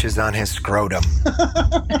badger munches on his scrotum.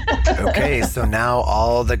 Okay, so now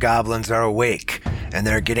all the goblins are awake. And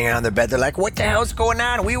they're getting on the bed. They're like, what the hell's going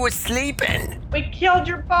on? We were sleeping. We killed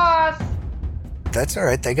your boss. That's all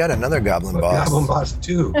right. They got another Goblin Boss. Goblin Boss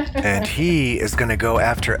 2. And he is going to go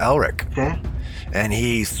after Elric. Okay. And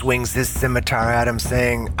he swings his scimitar at him,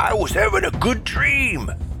 saying, I was having a good dream.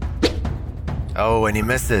 Oh, and he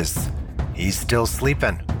misses. He's still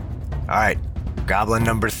sleeping. All right, Goblin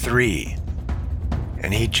number 3.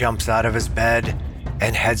 And he jumps out of his bed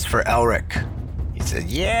and heads for Elric. He said,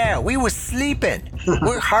 yeah, we was sleeping.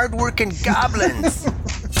 We're hardworking goblins.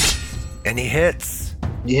 And he hits.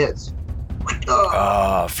 He hits.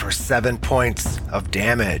 Oh, For 7 points of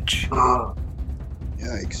damage. oh.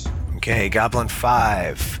 Yikes. Okay, Goblin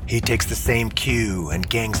 5. He takes the same cue and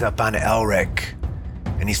gangs up on Elric.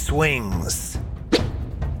 And he swings.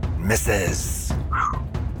 Misses.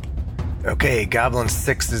 Okay, Goblin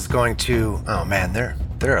 6 is going to... Oh man, there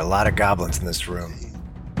are a lot of goblins in this room.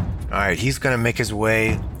 Alright, he's going to make his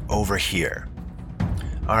way over here.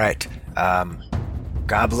 Alright,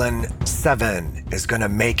 Goblin 7 is going to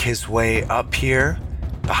make his way up here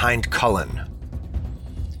behind Cullen.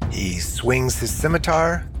 He swings his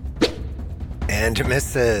scimitar and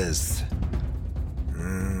misses.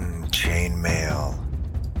 Chainmail.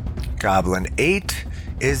 Goblin 8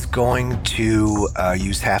 is going to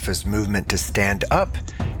use half his movement to stand up,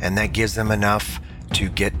 and that gives him enough to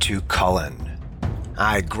get to Cullen.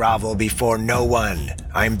 I grovel before no one.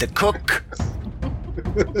 I'm the cook.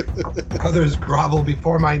 Others grovel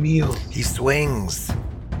before my meal. He swings.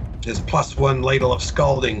 Just +1 ladle of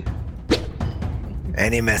scalding.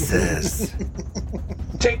 And he misses.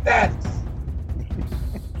 Take that!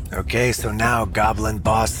 Okay, so now Goblin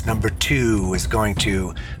Boss number 2 is going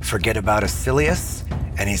to forget about Asilius,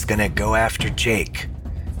 and he's going to go after Jake.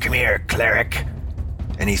 Come here, cleric.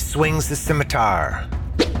 And he swings the scimitar.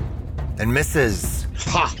 And misses.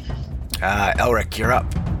 Ha! Elric, you're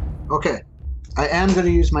up. Okay. I am going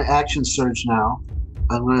to use my action surge now.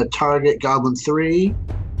 I'm going to target Goblin 3.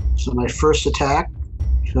 So my first attack.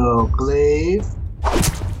 So glaive.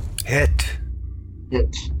 Hit.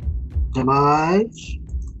 Damage.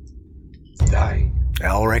 Die.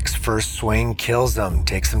 Elric's first swing kills him,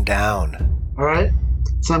 takes him down. All right.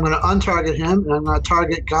 So I'm going to untarget him, and I'm going to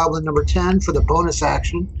target Goblin number 10 for the bonus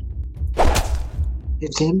action.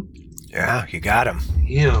 Hits him. Yeah, you got him.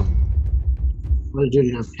 Him. What did I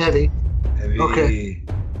do to him? Heavy. Heavy. Okay.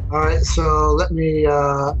 All right. So let me.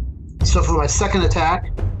 So for my second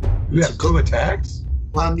attack. You have 2 attacks?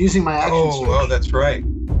 Well, I'm using my action surge. Oh, that's right.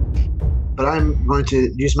 But I'm going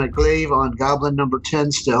to use my glaive on Goblin number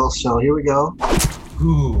 10 still. So here we go.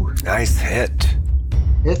 Ooh. Nice hit.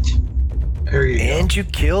 Hit. There you go. And you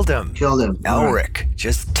killed him. Killed him. Elric,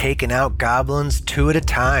 just taking out goblins 2 at a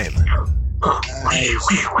time. Nice.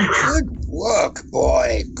 Good work,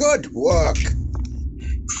 boy. Good work.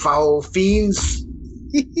 Foul fiends.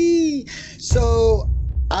 So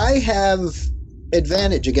I have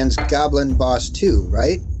advantage against Goblin Boss 2,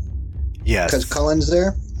 right? Yes. Because Cullen's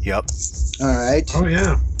there? Yep. All right. Oh,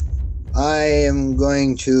 yeah. I am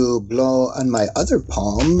going to blow on my other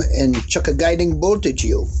palm and chuck a guiding bolt at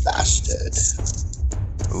you, bastard.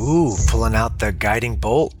 Ooh, pulling out the guiding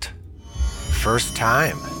bolt. First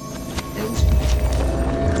time.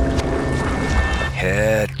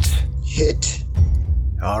 Hit.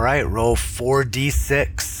 All right, roll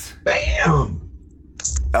 4d6. Bam!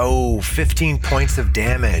 Oh, 15 points of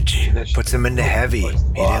damage. Puts him into heavy. He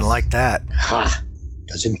didn't like that. Ha!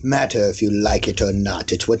 Doesn't matter if you like it or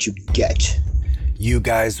not. It's what you get. You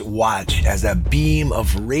guys watch as a beam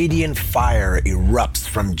of radiant fire erupts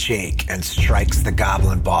from Jake and strikes the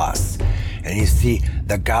Goblin Boss. And you see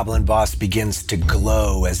the Goblin Boss begins to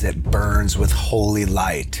glow as it burns with holy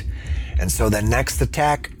light. And so the next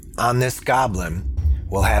attack on this goblin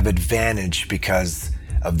will have advantage because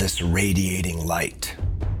of this radiating light.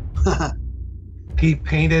 He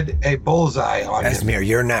painted a bullseye on him. Esmir,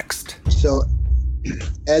 you're next. So,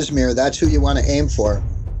 Esmir, that's who you want to aim for.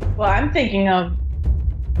 Well, I'm thinking of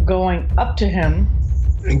going up to him.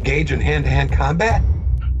 Engage in hand-to-hand combat?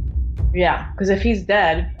 Yeah, because if he's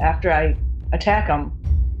dead after I attack him,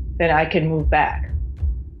 then I can move back.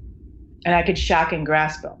 And I could shock and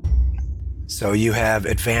grasp him. So you have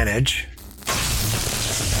advantage.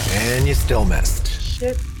 And you still missed.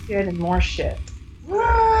 Shit, and more shit.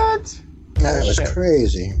 What? That was Shit.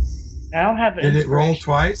 crazy. I don't have Did it roll inspiration.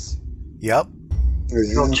 twice? Yep.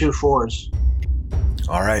 Roll 2 4s.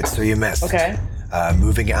 All right, so you missed. Okay.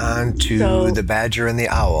 Moving on to So- the badger and the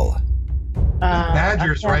owl.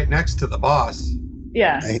 Badger's okay. right next to the boss.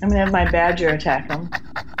 Yeah, Right. I'm gonna have my badger attack him.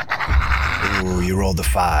 Ooh, you rolled a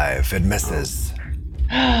 5. It misses.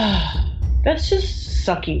 That's just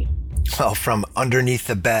sucky. Well, from underneath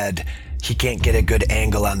the bed, he can't get a good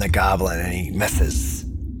angle on the goblin and he misses.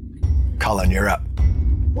 Cullen, you're up.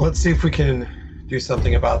 Let's see if we can do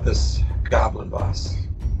something about this goblin boss.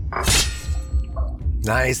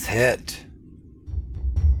 Nice hit.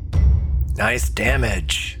 Nice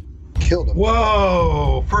damage. Killed him.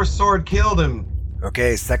 Whoa! First sword killed him.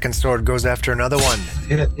 Okay, second sword goes after another one.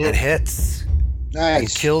 Hit it. It hits. He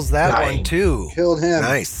Nice. kills that Nice. one too. Killed him.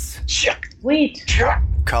 Nice. Sweet.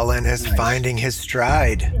 Cullen is Nice. finding his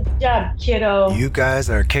stride. Good job, kiddo. You guys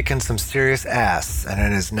are kicking some serious ass, and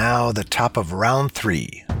it is now the top of round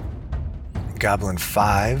 3. Goblin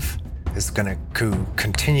 5 is going to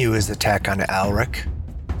continue his attack on Alric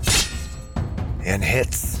and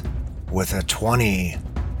hits with a 20.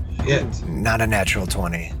 Hit. Not a natural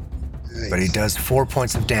 20, Nice. but he does 4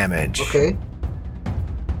 points of damage. Okay.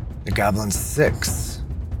 The Goblin 6.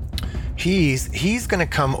 He's going to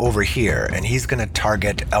come over here, and he's going to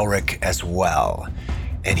target Elric as well.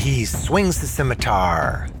 And he swings the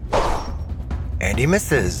scimitar. And he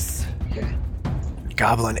misses. Okay.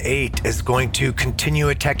 Goblin 8 is going to continue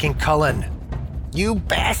attacking Cullen. You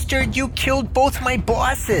bastard, you killed both my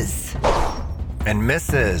bosses. And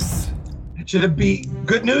misses. It should be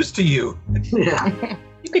good news to you. Yeah.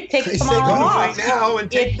 You could take They them say all go off right now and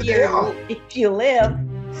take the day off. if you live.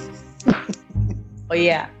 Oh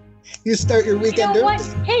yeah. You start your You weekend know what?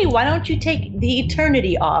 early. Hey, why don't you take the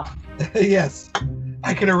eternity off? Yes.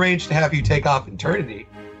 I can arrange to have you take off eternity.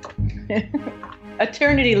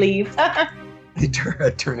 Eternity leave.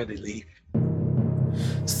 Eternity leave.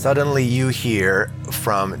 Suddenly you hear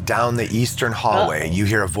from down the eastern hallway, you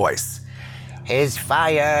hear a voice. His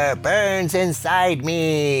fire burns inside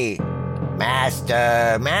me.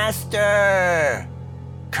 Master, master.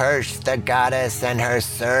 Curse the goddess and her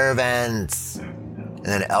servants. And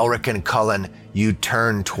then Elric and Cullen, you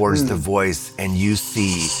turn towards the voice and you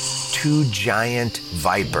see two giant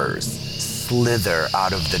vipers slither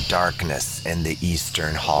out of the darkness in the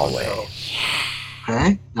eastern hallway.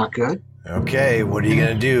 Okay, not good. Okay, what are you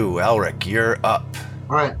gonna do? Elric, you're up.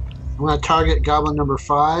 All right, I'm going to target goblin number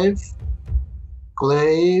 5.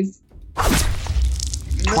 Glaive.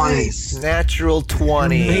 20. Natural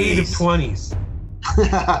 20. Made of 20s.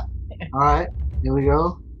 All right, here we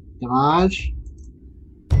go. Damage.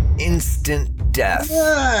 Instant death.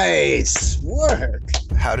 Nice work.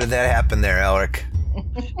 How did that happen there, Elric?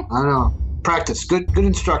 I don't know. Practice. Good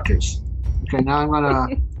instructors. Okay, now I'm going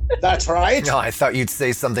to... That's right. No, I thought you'd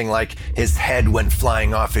say something like his head went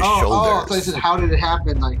flying off his I shoulders. thought you said, how did it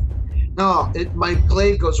happen? Like, no, my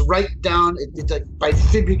glaive goes right down. It like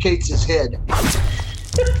bifurcates his head.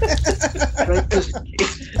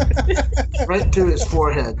 right to his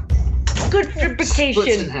forehead. Good Splits in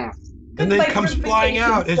fabrication. half. And then Goodbye, comes flying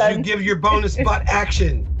out as you son. give your bonus butt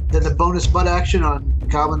action. Then the bonus butt action on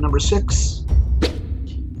goblin number 6.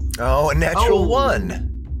 Oh, a natural Oh. 1.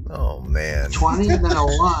 Oh, man. 20 and then a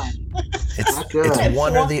 1. It's, Not good. it's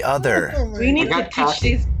one or the other. Oh my We need I to got teach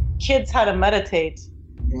cocky. these kids how to meditate.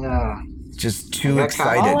 Yeah. Just too That's all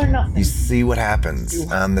or excited. nothing. You see what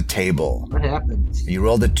happens on the table. What happened? You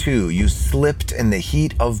rolled a 2. You slipped in the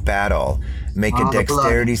heat of battle. Make a Oh, the blood.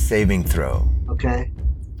 dexterity saving throw. Okay.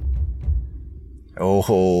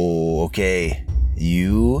 Oh, okay.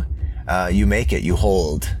 You make it. You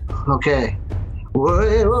hold. Okay.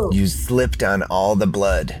 Whoa. You slipped on all the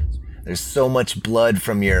blood. There's so much blood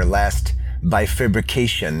from your last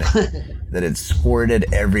bifurcation that it squirted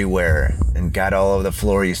everywhere and got all over the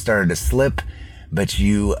floor. You started to slip, but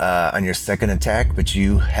you, on your second attack, but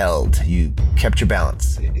you held. You kept your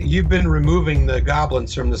balance. You've been removing the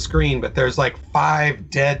goblins from the screen, but there's like 5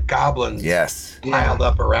 dead goblins Yes. piled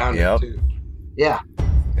up around Yep. it too. Yeah.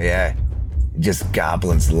 Yeah. Just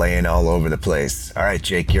goblins laying all over the place. All right,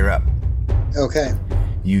 Jake, you're up. Okay.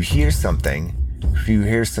 You hear something. You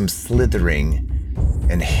hear some slithering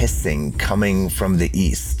and hissing coming from the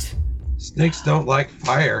east. Snakes don't like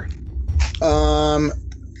fire.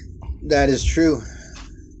 That is true.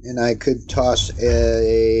 And I could toss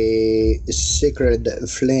a sacred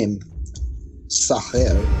flame.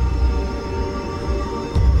 Sahel.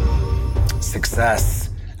 Success.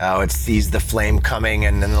 Oh, it sees the flame coming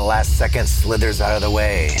and in the last second slithers out of the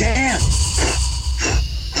way. Damn!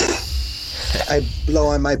 I blow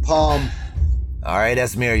on my palm. All right,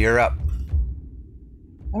 Esmir, you're up.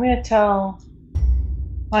 I'm gonna tell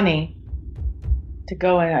Honey to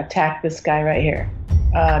go and attack this guy right here.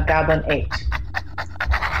 Goblin 8.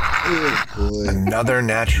 Oh boy. Another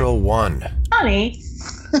natural 1. Honey,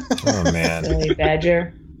 Oh man. silly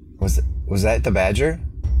badger. Was that the badger?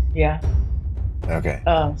 Yeah. Okay.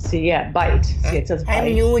 Oh, see, yeah, bite. See, it says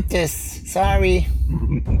bite. with this. Sorry.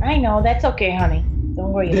 I know, that's okay, honey.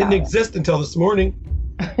 Don't worry Didn't about exist until this morning.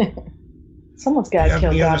 it. Someone's Do got you to have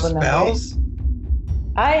kill any other Goblin number 8. spells?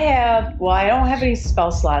 I don't have any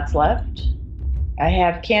spell slots left. I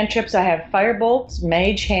have cantrips, I have Firebolt,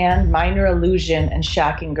 Mage Hand, Minor Illusion, and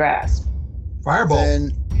Shocking Grasp. Firebolt.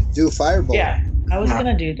 Then do firebolt. Yeah, I was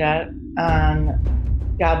gonna do that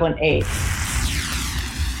on Goblin 8.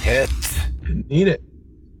 Hit. Didn't need it.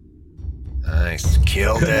 Nice.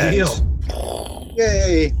 Killed Good it. deal.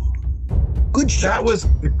 Yay. Good shot. That was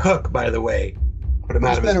the cook, by the way. Put him out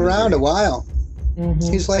He's of his been around a misery. while.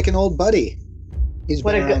 Mhm. He's like an old buddy. He's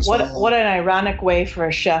What been a around good, so what long. what an ironic way for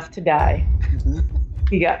a chef to die. Mhm.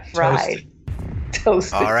 He got fried,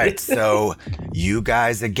 toasted. All right, so you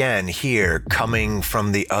guys again hear coming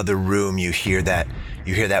from the other room. You hear that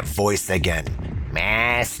voice again,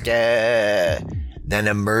 Master. Then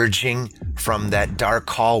emerging from that dark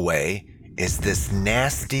hallway is this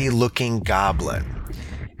nasty-looking goblin,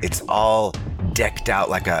 It's all decked out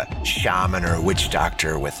like a shaman or a witch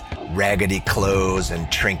doctor with raggedy clothes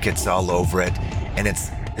and trinkets all over it. And it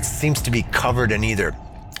seems to be covered in either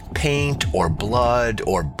paint or blood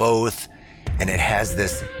or both. And it has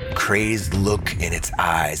this crazed look in its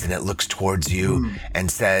eyes, and it looks towards you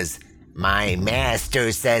and says, "My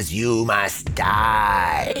master says you must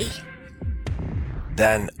die."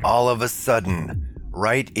 Then all of a sudden,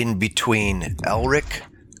 right in between Elric,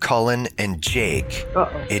 Cullen, and Jake,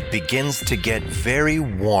 it begins to get very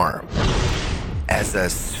warm as a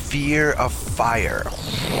sphere of fire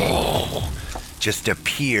just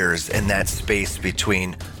appears in that space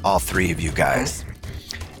between all three of you guys.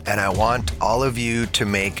 And I want all of you to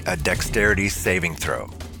make a dexterity saving throw.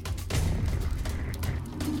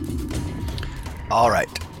 All right,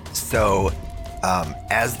 so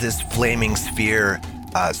as this flaming sphere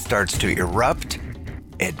starts to erupt,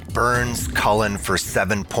 it burns Cullen for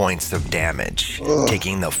 7 points of damage,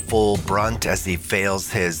 taking the full brunt as he fails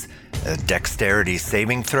his dexterity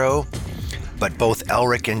saving throw. But both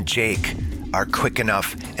Elric and Jake are quick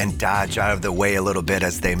enough and dodge out of the way a little bit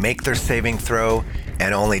as they make their saving throw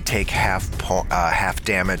and only take half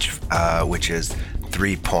damage, which is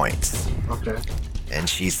 3 points. Okay. And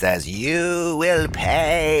she says, "You will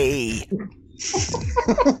pay."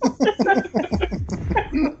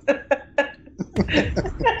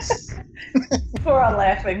 We're all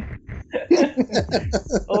laughing.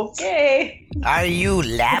 Okay. Are you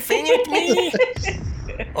laughing at me?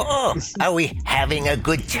 Oh, are we having a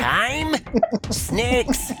good time?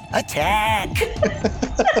 Snakes, attack.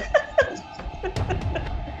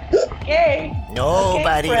 Okay.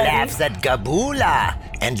 Nobody Okay, laughs at Gabula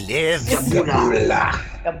and lives.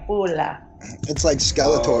 Gabula. It's like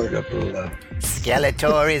Skeletor.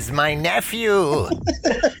 Skeletor is my nephew.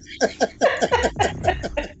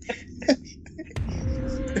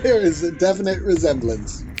 There is a definite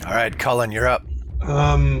resemblance. All right, Cullen, you're up.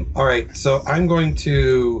 All right, so I'm going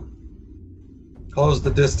to close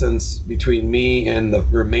the distance between me and the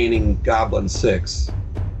remaining Goblin 6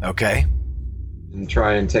 Okay. and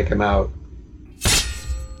try and take him out.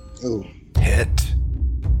 Ooh. Hit.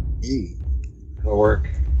 Yee. It'll work.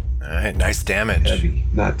 All right, nice damage. Heavy,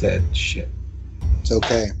 not dead. Shit. It's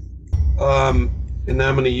okay. And then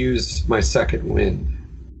I'm going to use my second wind,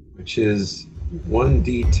 which is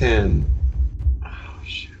 1d10. Oh,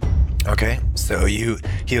 shit. Okay, so you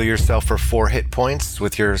heal yourself for 4 hit points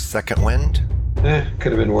with your second wind.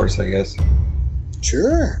 Could have been worse, I guess.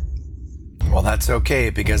 Sure. Well, that's okay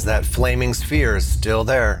because that flaming sphere is still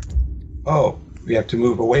there. Oh, we have to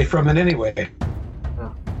move away from it anyway.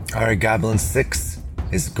 All right, Goblin 6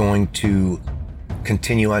 is going to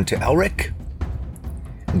continue on to Elric.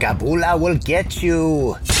 Gabula will get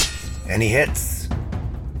you. And he hits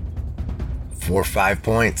for 5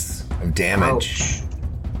 points of damage.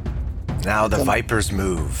 Ouch. Now the vipers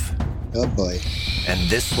move. Oh boy. And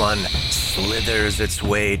this one slithers its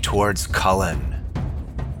way towards Cullen.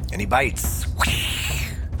 And he bites.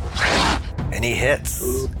 And he hits.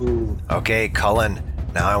 Ooh. Okay, Cullen,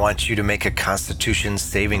 now I want you to make a Constitution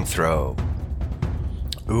saving throw.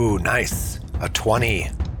 Ooh, nice. A 20.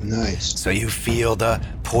 Nice. So you feel the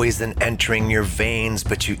poison entering your veins,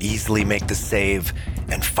 but you easily make the save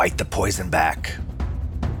and fight the poison back.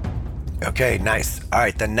 Okay, nice. All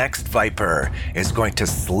right, the next Viper is going to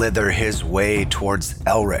slither his way towards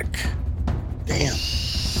Elric. Damn.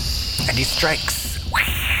 And he strikes.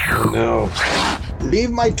 Oh, no.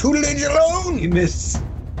 Leave my tutelage alone. He missed.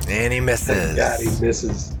 And he misses. God, he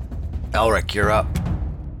misses. Elric, you're up.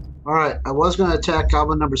 All right, I was going to attack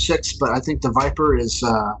Goblin number 6, but I think the Viper is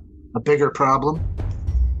a bigger problem.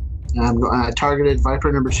 And I targeted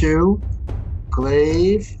Viper number 2.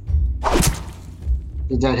 Glaive.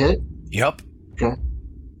 Did that hit? Yup. Okay.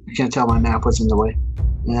 I can't tell my map was in the way.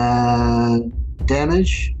 And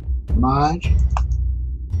damage. Mod.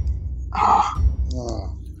 Ah.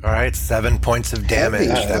 Oh. All right, 7 points of damage.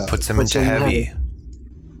 Heavy. That puts him Puts into him heavy. heavy.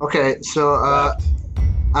 Okay, so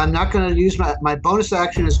I'm not going to use my bonus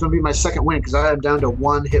action is going to be my second win because I am down to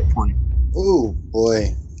 1 hit point. Ooh,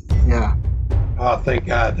 boy. Yeah. Oh, thank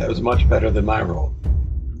God. That was much better than my roll.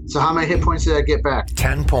 So how many hit points did I get back?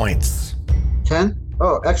 10 points. 10?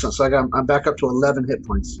 Oh, excellent. So I'm back up to 11 hit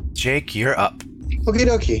points. Jake, you're up. Okie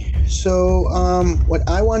dokie. So, what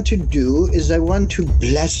I want to do is I want to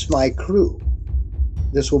bless my crew.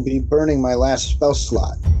 This will be burning my last spell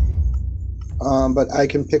slot. But I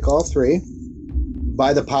can pick all 3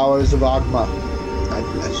 by the powers of Ogma. I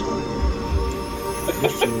bless you.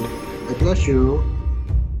 I bless you.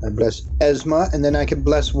 I bless Esma, and then I can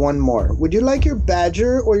bless one more. Would you like your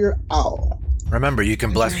badger or your owl? Remember, you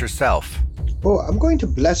can bless yourself. Oh, I'm going to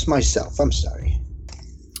bless myself. I'm sorry.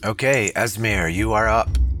 Okay, Esmir, you are up.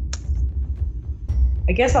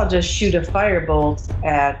 I guess I'll just shoot a firebolt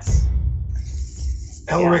at.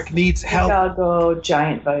 Elric needs I think help. I'll go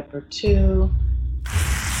Giant Viper 2.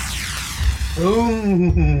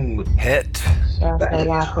 Boom. Hit.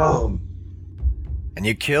 Shakalaka. And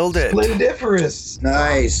you killed it. Splendiferous.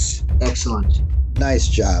 Nice. Excellent. Nice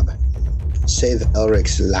job. Save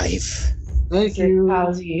Elric's life. Thank you.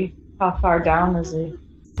 How far down is he?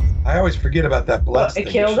 I always forget about that bless. It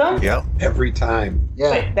thing. killed him? Yep. Every time.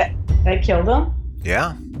 Yeah. Wait, that killed him?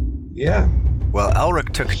 Yeah. Yeah. Well, Elric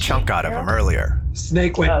took a chunk out of him earlier.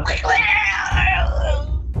 Snake went. Okay.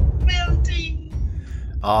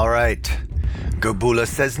 All right. Gabula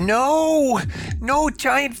says, no,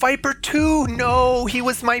 Giant Viper 2. No, he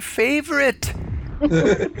was my favorite.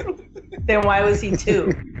 Then why was he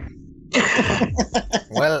 2?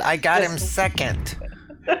 Well, I got him second.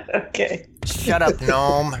 Okay. Shut up,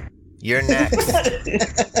 gnome. You're next.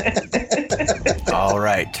 All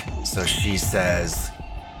right. So she says,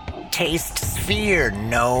 taste sphere,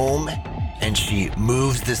 gnome. And she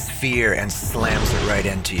moves the sphere and slams it right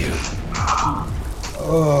into you.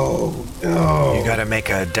 Oh, no. You gotta make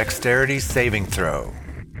a dexterity saving throw.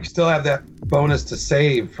 You still have that bonus to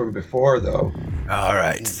save from before, though. All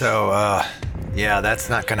right. So, yeah, that's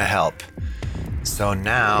not gonna help. So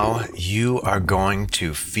now you are going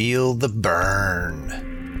to feel the burn.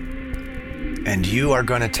 And you are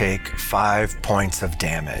going to take 5 points of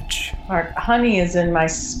damage. Mark, Honey is in my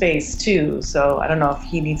space too, so I don't know if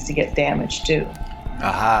he needs to get damaged too.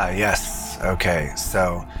 Aha, yes. Okay,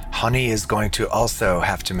 so Honey is going to also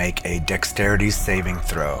have to make a dexterity saving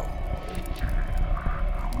throw.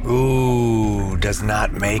 Ooh, does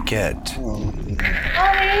not make it.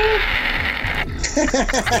 Honey!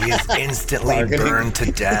 He is instantly Bargaining. burned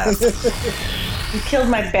to death. You killed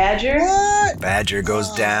my badger? Badger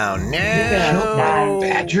goes down. You're gonna die. No!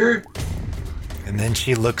 Badger? And then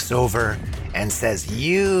she looks over and says,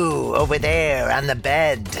 you over there on the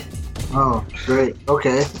bed. Oh, great.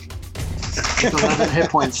 Okay. 11 hit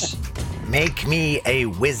points. Make me a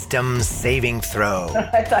wisdom saving throw.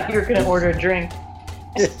 I thought you were gonna order a drink.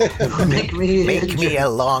 Make me. Make me a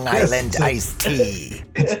Long Island iced tea.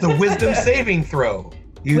 It's the wisdom saving throw.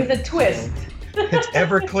 With a twist. It's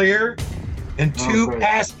Everclear and 2 great.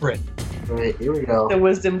 aspirin. Right, here we go. The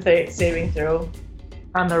wisdom saving throw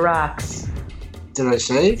on the rocks. Did I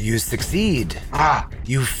save? You succeed. Ah,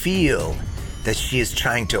 You feel that she is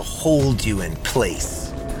trying to hold you in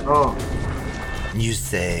place. Oh, You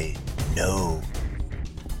say, no,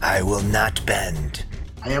 I will not bend.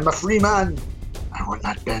 I am a free man. I will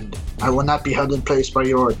not bend. I will not be held in place by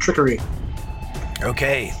your trickery.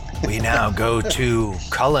 Okay, we now go to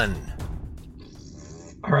Cullen.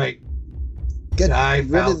 all right. Get I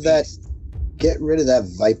rid found of that. these. Get rid of that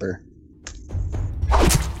viper.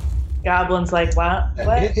 Goblin's like, what? That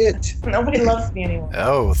What? Hit. Nobody loves me anymore.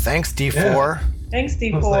 Oh, thanks, D4. Thanks,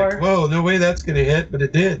 I was like, D4. whoa, no way that's going to hit, but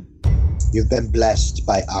it did. You've been blessed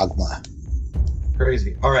by Agma.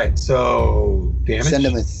 Crazy. All right, so damage. Send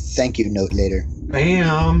him a thank you note later.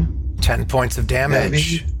 Bam. 10 points of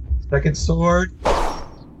damage. Heavy. Second sword. Oh,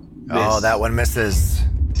 Miss. that one misses.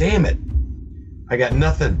 Damn it. I got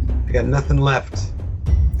nothing. I got nothing left.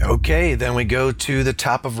 Okay, then we go to the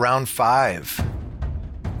top of round 5.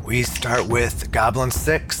 We start with Goblin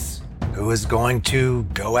 6, who is going to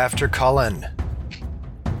go after Cullen.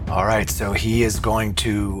 All right, so he is going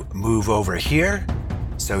to move over here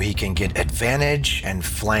so he can get advantage and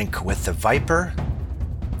flank with the Viper.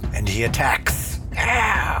 And he attacks.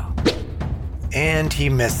 Ow! And he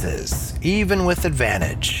misses, even with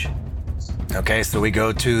advantage. Okay, so we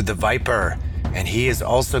go to the Viper, and he is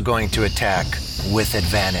also going to attack with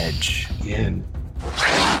advantage. Again.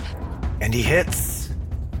 And he hits.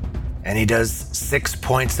 And he does 6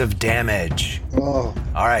 points of damage. Oh,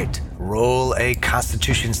 All right, roll a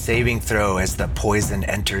Constitution saving throw as the poison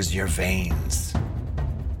enters your veins.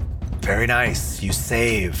 Very nice, you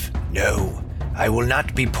save. No, I will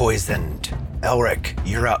not be poisoned. Elric,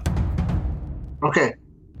 you're up. Okay.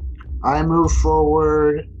 I move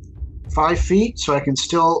forward 5 feet so I can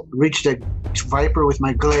still reach the Viper with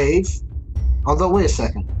my glaive. Although, wait a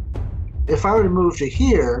second. If I were to move to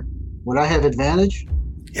here, would I have advantage?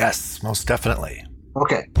 Yes, most definitely.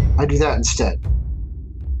 Okay, I do that instead.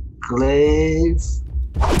 Glaive.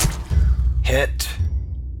 Hit.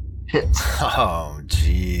 Hit. Oh,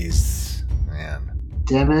 jeez. Man.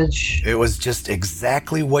 Damage. It was just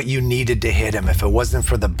exactly what you needed to hit him. If it wasn't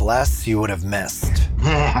for the bless, you would have missed.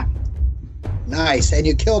 nice. And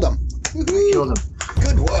you killed him. Killed him.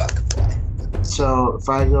 Good work. So if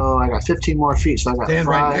I go, I got 15 more feet, so I got Stand 5,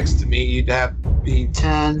 right next to me. You'd have to be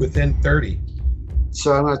 10, within 30.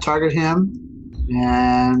 So I'm going to target him,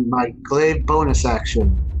 and my glaive bonus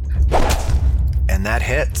action. And that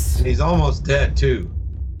hits. And he's almost dead, too.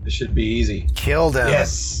 This should be easy. Killed him.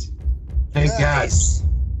 Yes. Thank Nice. God.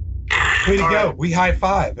 Way to go. We high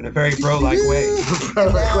five in a very bro-like way.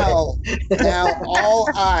 Now all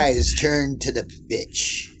eyes turn to the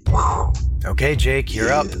bitch. Okay, Jake,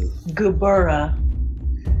 you're up. Gubura.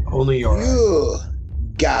 Only your You,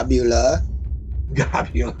 Gabula.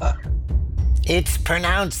 Gabula. It's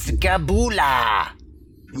pronounced Gabula.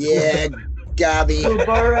 Yeah, Gabi.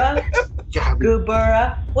 Gubura.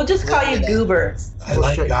 Gubura. We'll just call you Goober. I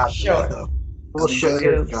like Gabula, Sure. though. We'll show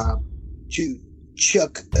your Good. job. To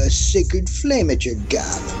chuck a sacred flame at your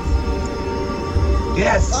gob.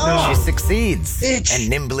 Yes. Oh. She succeeds Bitch. and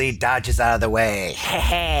nimbly dodges out of the way.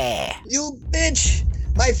 Heh. You bitch!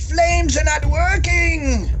 My flames are not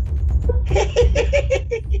working!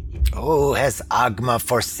 Oh, has Agma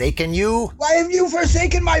forsaken you? Why have you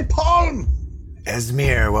forsaken my palm?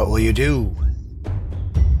 Esmir, what will you do?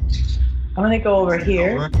 I'm gonna go over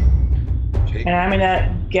here Jake. and I'm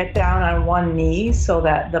gonna get down on one knee so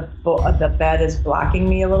that the bed is blocking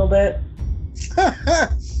me a little bit.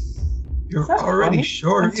 You're That's already funny.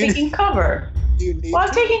 short. I'm taking cover. You need Well,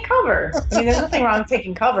 I'm taking cover. I mean, there's nothing wrong with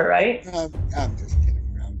taking cover, right? I'm just kidding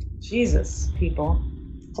around. Jesus, people.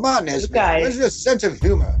 Come on, Nesbitt. guys. Where's your sense of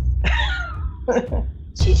humor?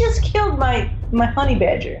 She just killed my honey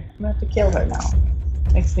badger. I'm gonna have to kill her now.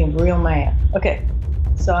 Makes me real mad. Okay,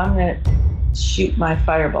 so I'm gonna shoot my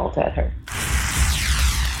firebolt at her.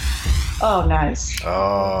 Oh, nice.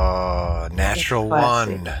 Oh, natural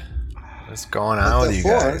Classy. one. What's going on with you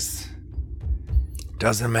guys?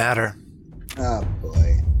 Doesn't matter. Oh,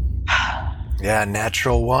 boy. Yeah,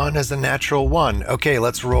 natural one is a natural one. Okay,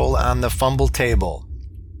 let's roll on the fumble table.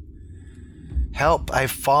 Help,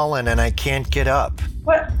 I've fallen and I can't get up.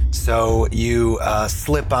 What? So you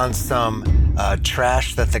slip on some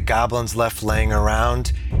trash that the goblins left laying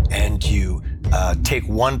around, and you take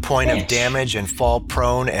 1 point of Bitch. damage and fall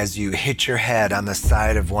prone as you hit your head on the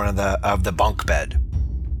side of one of the bunk bed.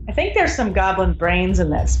 I think there's some goblin brains in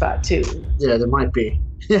that spot too. Yeah, there might be.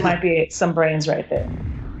 There might be some brains right there.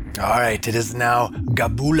 All right, it is now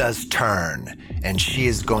Gabula's turn, and she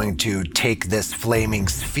is going to take this flaming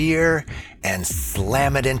sphere and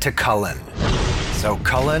slam it into Cullen. So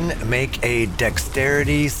Cullen, make a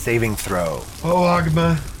dexterity saving throw. Oh,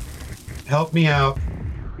 Agma, help me out.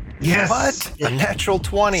 Yes. What? A natural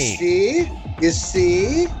 20. See? You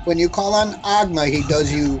see? When you call on Agma, he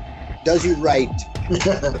does you right.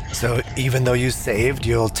 So even though you saved,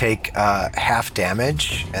 you'll take half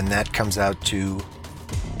damage, and that comes out to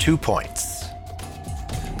 2 points.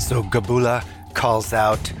 So Gabula calls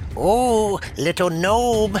out, "Oh, little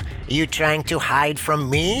gnome, you trying to hide from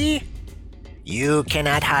me? You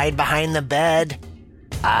cannot hide behind the bed.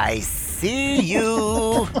 I see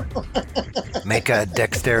you." Make a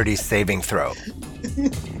dexterity saving throw.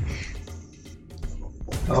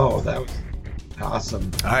 Oh, that was awesome.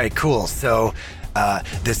 All right, cool. So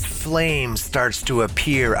this flame starts to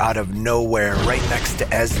appear out of nowhere right next to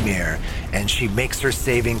Esmir, and she makes her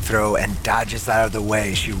saving throw and dodges out of the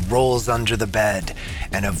way. She rolls under the bed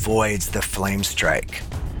and avoids the flame strike.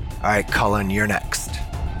 All right, Cullen, you're next.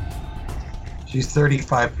 She's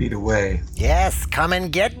 35 feet away. Yes, come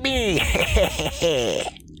and get me.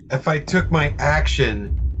 If I took my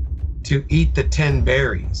action to eat the 10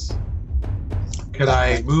 berries, could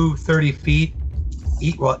I move 30 feet,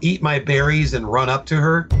 eat my berries and run up to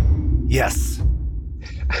her? Yes.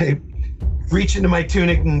 I reach into my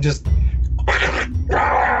tunic and just...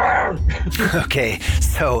 Okay,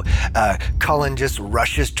 so Cullen just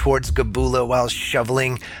rushes towards Gabula while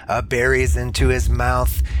shoveling berries into his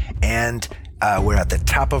mouth, and we're at the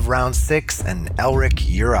top of round 6, and Elric,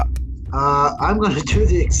 you're up. I'm going to do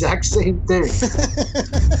the exact same thing.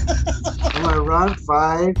 I'm going to run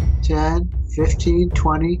 5, 10, 15,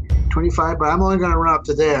 20, 25, but I'm only going to run up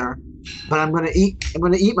to there. But I'm going to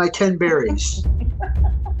eat my 10 berries.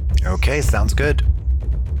 Okay, sounds good.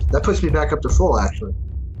 That puts me back up to full, actually.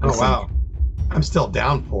 Oh, wow. I'm still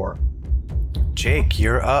down 4. Jake,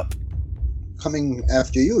 you're up. Coming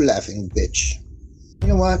after you, laughing bitch. You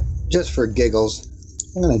know what? Just for giggles,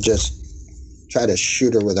 I'm gonna just try to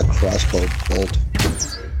shoot her with a crossbow bolt.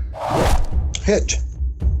 Hit.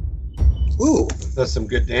 Ooh, Does some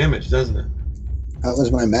good damage, doesn't it? that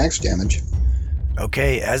was my max damage.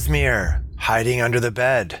 Okay, Esmir, hiding under the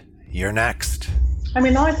bed. You're next. I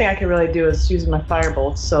mean, the only thing I could really do is use my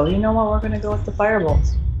firebolts. So you know what? We're gonna go with the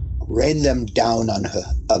firebolts. Rain them down on her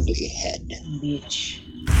ugly head. Bitch.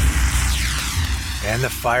 And the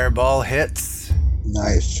fireball hits.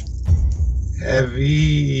 Nice.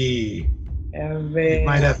 Heavy. You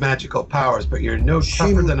might have magical powers, but you're no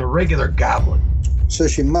tougher than a regular goblin. So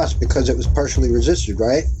she must, because it was partially resisted,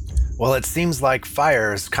 right? Well, it seems like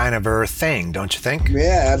fire is kind of her thing, don't you think?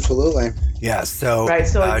 Yeah, absolutely. Yeah, so, Right,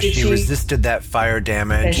 so she resisted that fire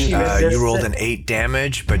damage. You rolled an 8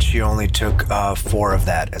 damage, but she only took 4 of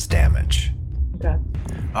that as damage. Okay.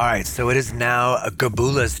 All right, so it is now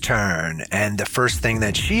Gabula's turn, and the first thing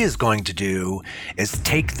that she is going to do is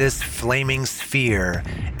take this flaming sphere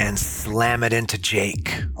and slam it into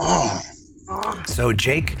Jake. Oh. So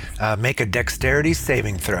Jake, make a dexterity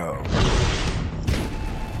saving throw.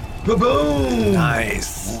 Ba-boom!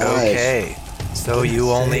 Nice. Okay. So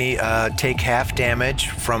you only take half damage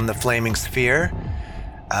from the flaming sphere.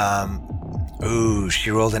 She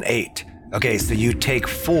rolled an 8. Okay, so you take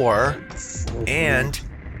 4, and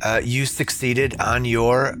you succeeded on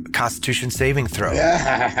your Constitution saving throw.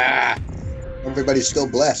 Yeah. Everybody's still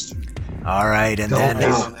blessed. All right, and then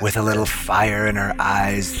with a little fire in her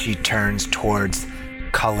eyes, she turns towards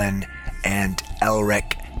Cullen and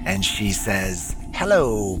Elric, and she says,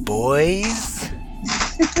 "Hello, boys."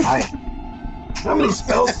 Hi. How many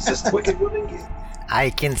spells does this wicked woman get?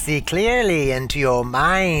 I can see clearly into your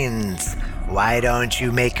minds. Why don't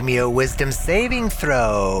you make me a wisdom saving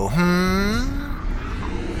throw,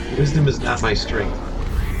 Wisdom is not my strength.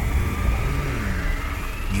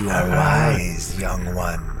 You are wise, young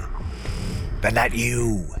one. But not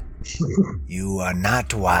you. You are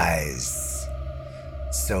not wise.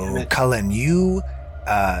 So, Cullen, you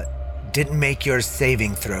didn't make your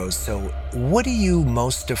saving throws, so what are you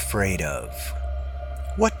most afraid of?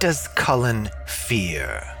 What does Cullen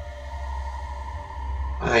fear?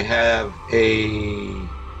 I have a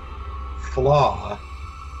flaw.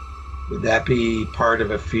 Would that be part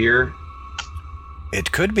of a fear?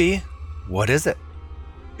 It could be. What is it?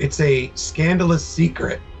 It's a scandalous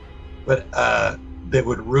secret, but that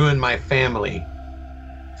would ruin my family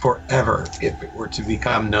forever if it were to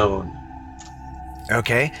become known.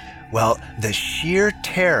 Okay. Well, the sheer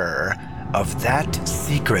terror of that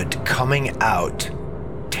secret coming out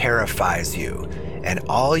terrifies you, and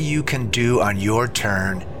all you can do on your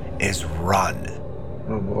turn is run.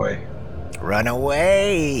 Oh boy. Run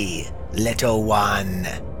away, little one.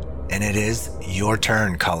 And it is your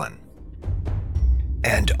turn, Cullen.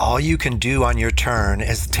 And all you can do on your turn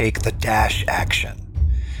is take the dash action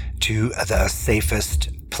to the safest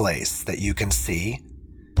place that you can see.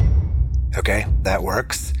 Okay, that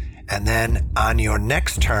works. And then on your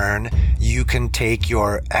next turn, you can take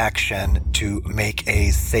your action to make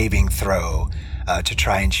a saving throw to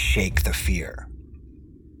try and shake the fear.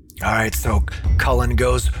 All right, so Cullen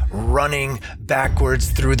goes running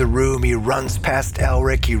backwards through the room. He runs past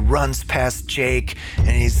Elric, he runs past Jake, and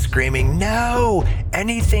he's screaming, "No,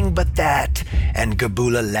 anything but that." And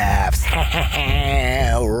Gabula laughs.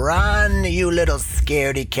 "Run, you little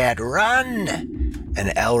scaredy cat, run."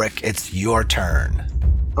 And Elric, it's your turn.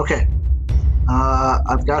 Okay.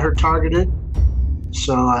 I've got her targeted,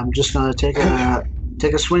 so I'm just gonna take a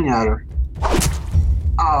swing at her.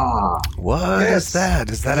 What is that?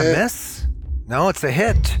 Is that a miss? No, it's a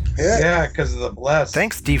hit. Yeah, because of the bless.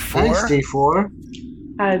 Thanks, D4. Thanks, D4.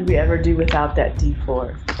 How did we ever do without that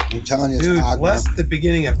D4? I'm telling you, it's Dude, odd, bless man. at the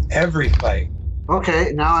beginning of every fight.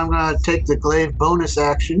 Okay, now I'm gonna take the glaive bonus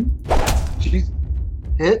action. She's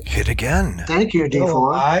Hit. Hit again. Thank you, still D4.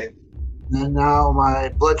 alive. And now my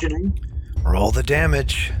bludgeoning. Roll the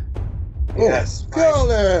damage. Yes. Go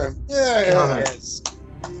there. Yeah. Yes.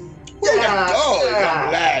 Way to go,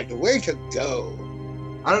 young lad. Way to go.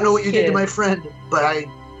 I don't know what you did to Kid. my friend, but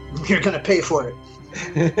you're gonna pay for it.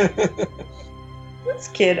 This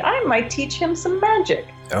kid, I might teach him some magic.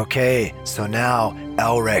 Okay, so now,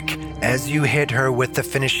 Elric, as you hit her with the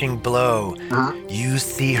finishing blow, you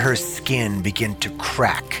see her skin begin to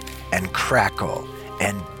crack and crackle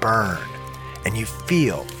and burn, and you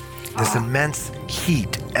feel this immense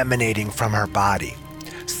heat emanating from her body.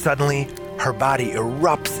 Suddenly, her body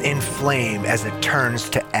erupts in flame as it turns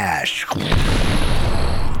to ash.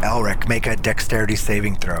 Elric, make a dexterity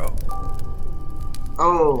saving throw.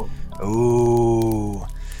 Oh, Ooh,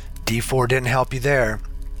 D4 didn't help you there.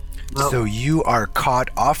 Nope. So you are caught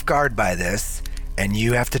off guard by this, and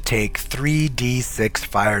you have to take 3d6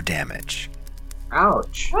 fire damage.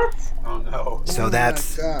 ouch. What? Oh no. So Oh my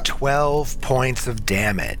that's God. 12 points of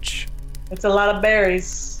damage. It's a lot of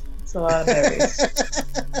berries. It's a lot of berries.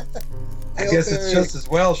 I guess it's just as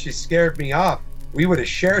well she scared me off. We would have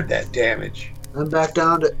shared that damage. I'm back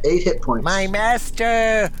down to 8 hit points. My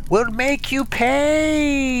master will make you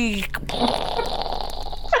pay.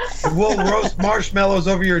 And we'll roast marshmallows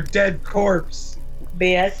over your dead corpse.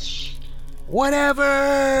 Bitch. Whatever.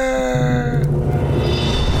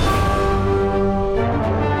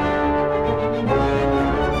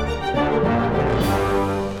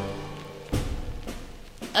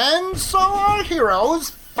 so our heroes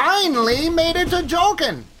finally made it to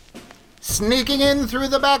Jolkin. Sneaking in through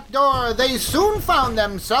the back door, they soon found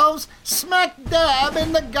themselves smack dab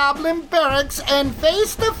in the goblin barracks and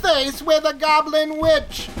face to face with a goblin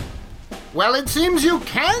witch. Well, it seems you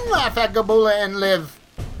can laugh at Gabula and live.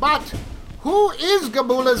 But who is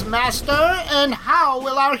Gabula's master, and how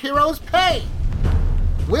will our heroes pay?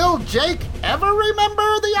 Will Jake ever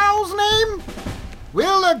remember the owl's name?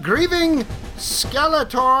 Will a grieving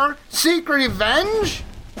Skeletor seek revenge?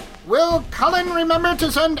 Will Cullen remember to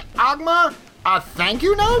send Ogma a thank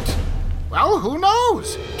you note? Well, who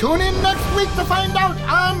knows? Tune in next week to find out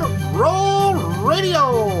on Roll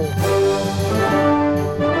Radio.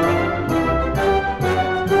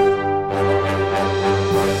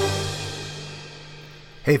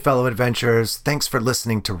 Hey, fellow adventurers, thanks for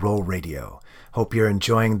listening to Roll Radio. Hope you're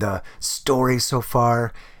enjoying the story so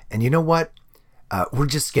far. And you know what? We're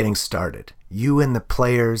just getting started. You and the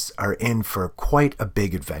players are in for quite a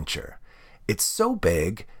big adventure. It's so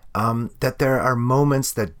big that there are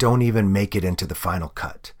moments that don't even make it into the final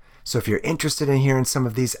cut. So if you're interested in hearing some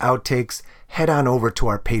of these outtakes, head on over to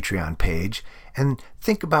our Patreon page and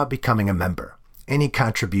think about becoming a member. Any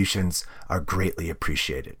contributions are greatly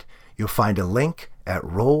appreciated. You'll find a link at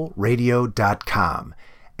rollradio.com.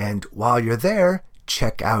 And while you're there,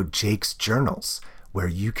 check out Jake's journals, where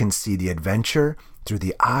you can see the adventure through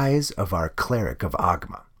the eyes of our cleric of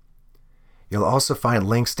Ogma. You'll also find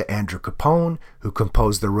links to Andrew Capone, who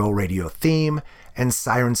composed the Roll Radio theme, and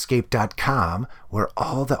Sirenscape.com, where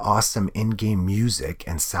all the awesome in-game music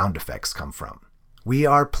and sound effects come from. We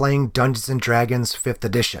are playing Dungeons & Dragons 5th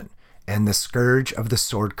Edition and the Scourge of the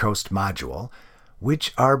Sword Coast module,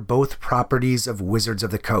 which are both properties of Wizards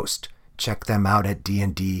of the Coast. Check them out at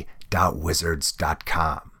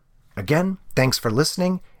dnd.wizards.com. Again, thanks for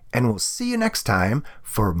listening, and we'll see you next time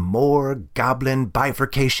for more Goblin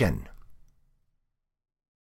Bifurcation.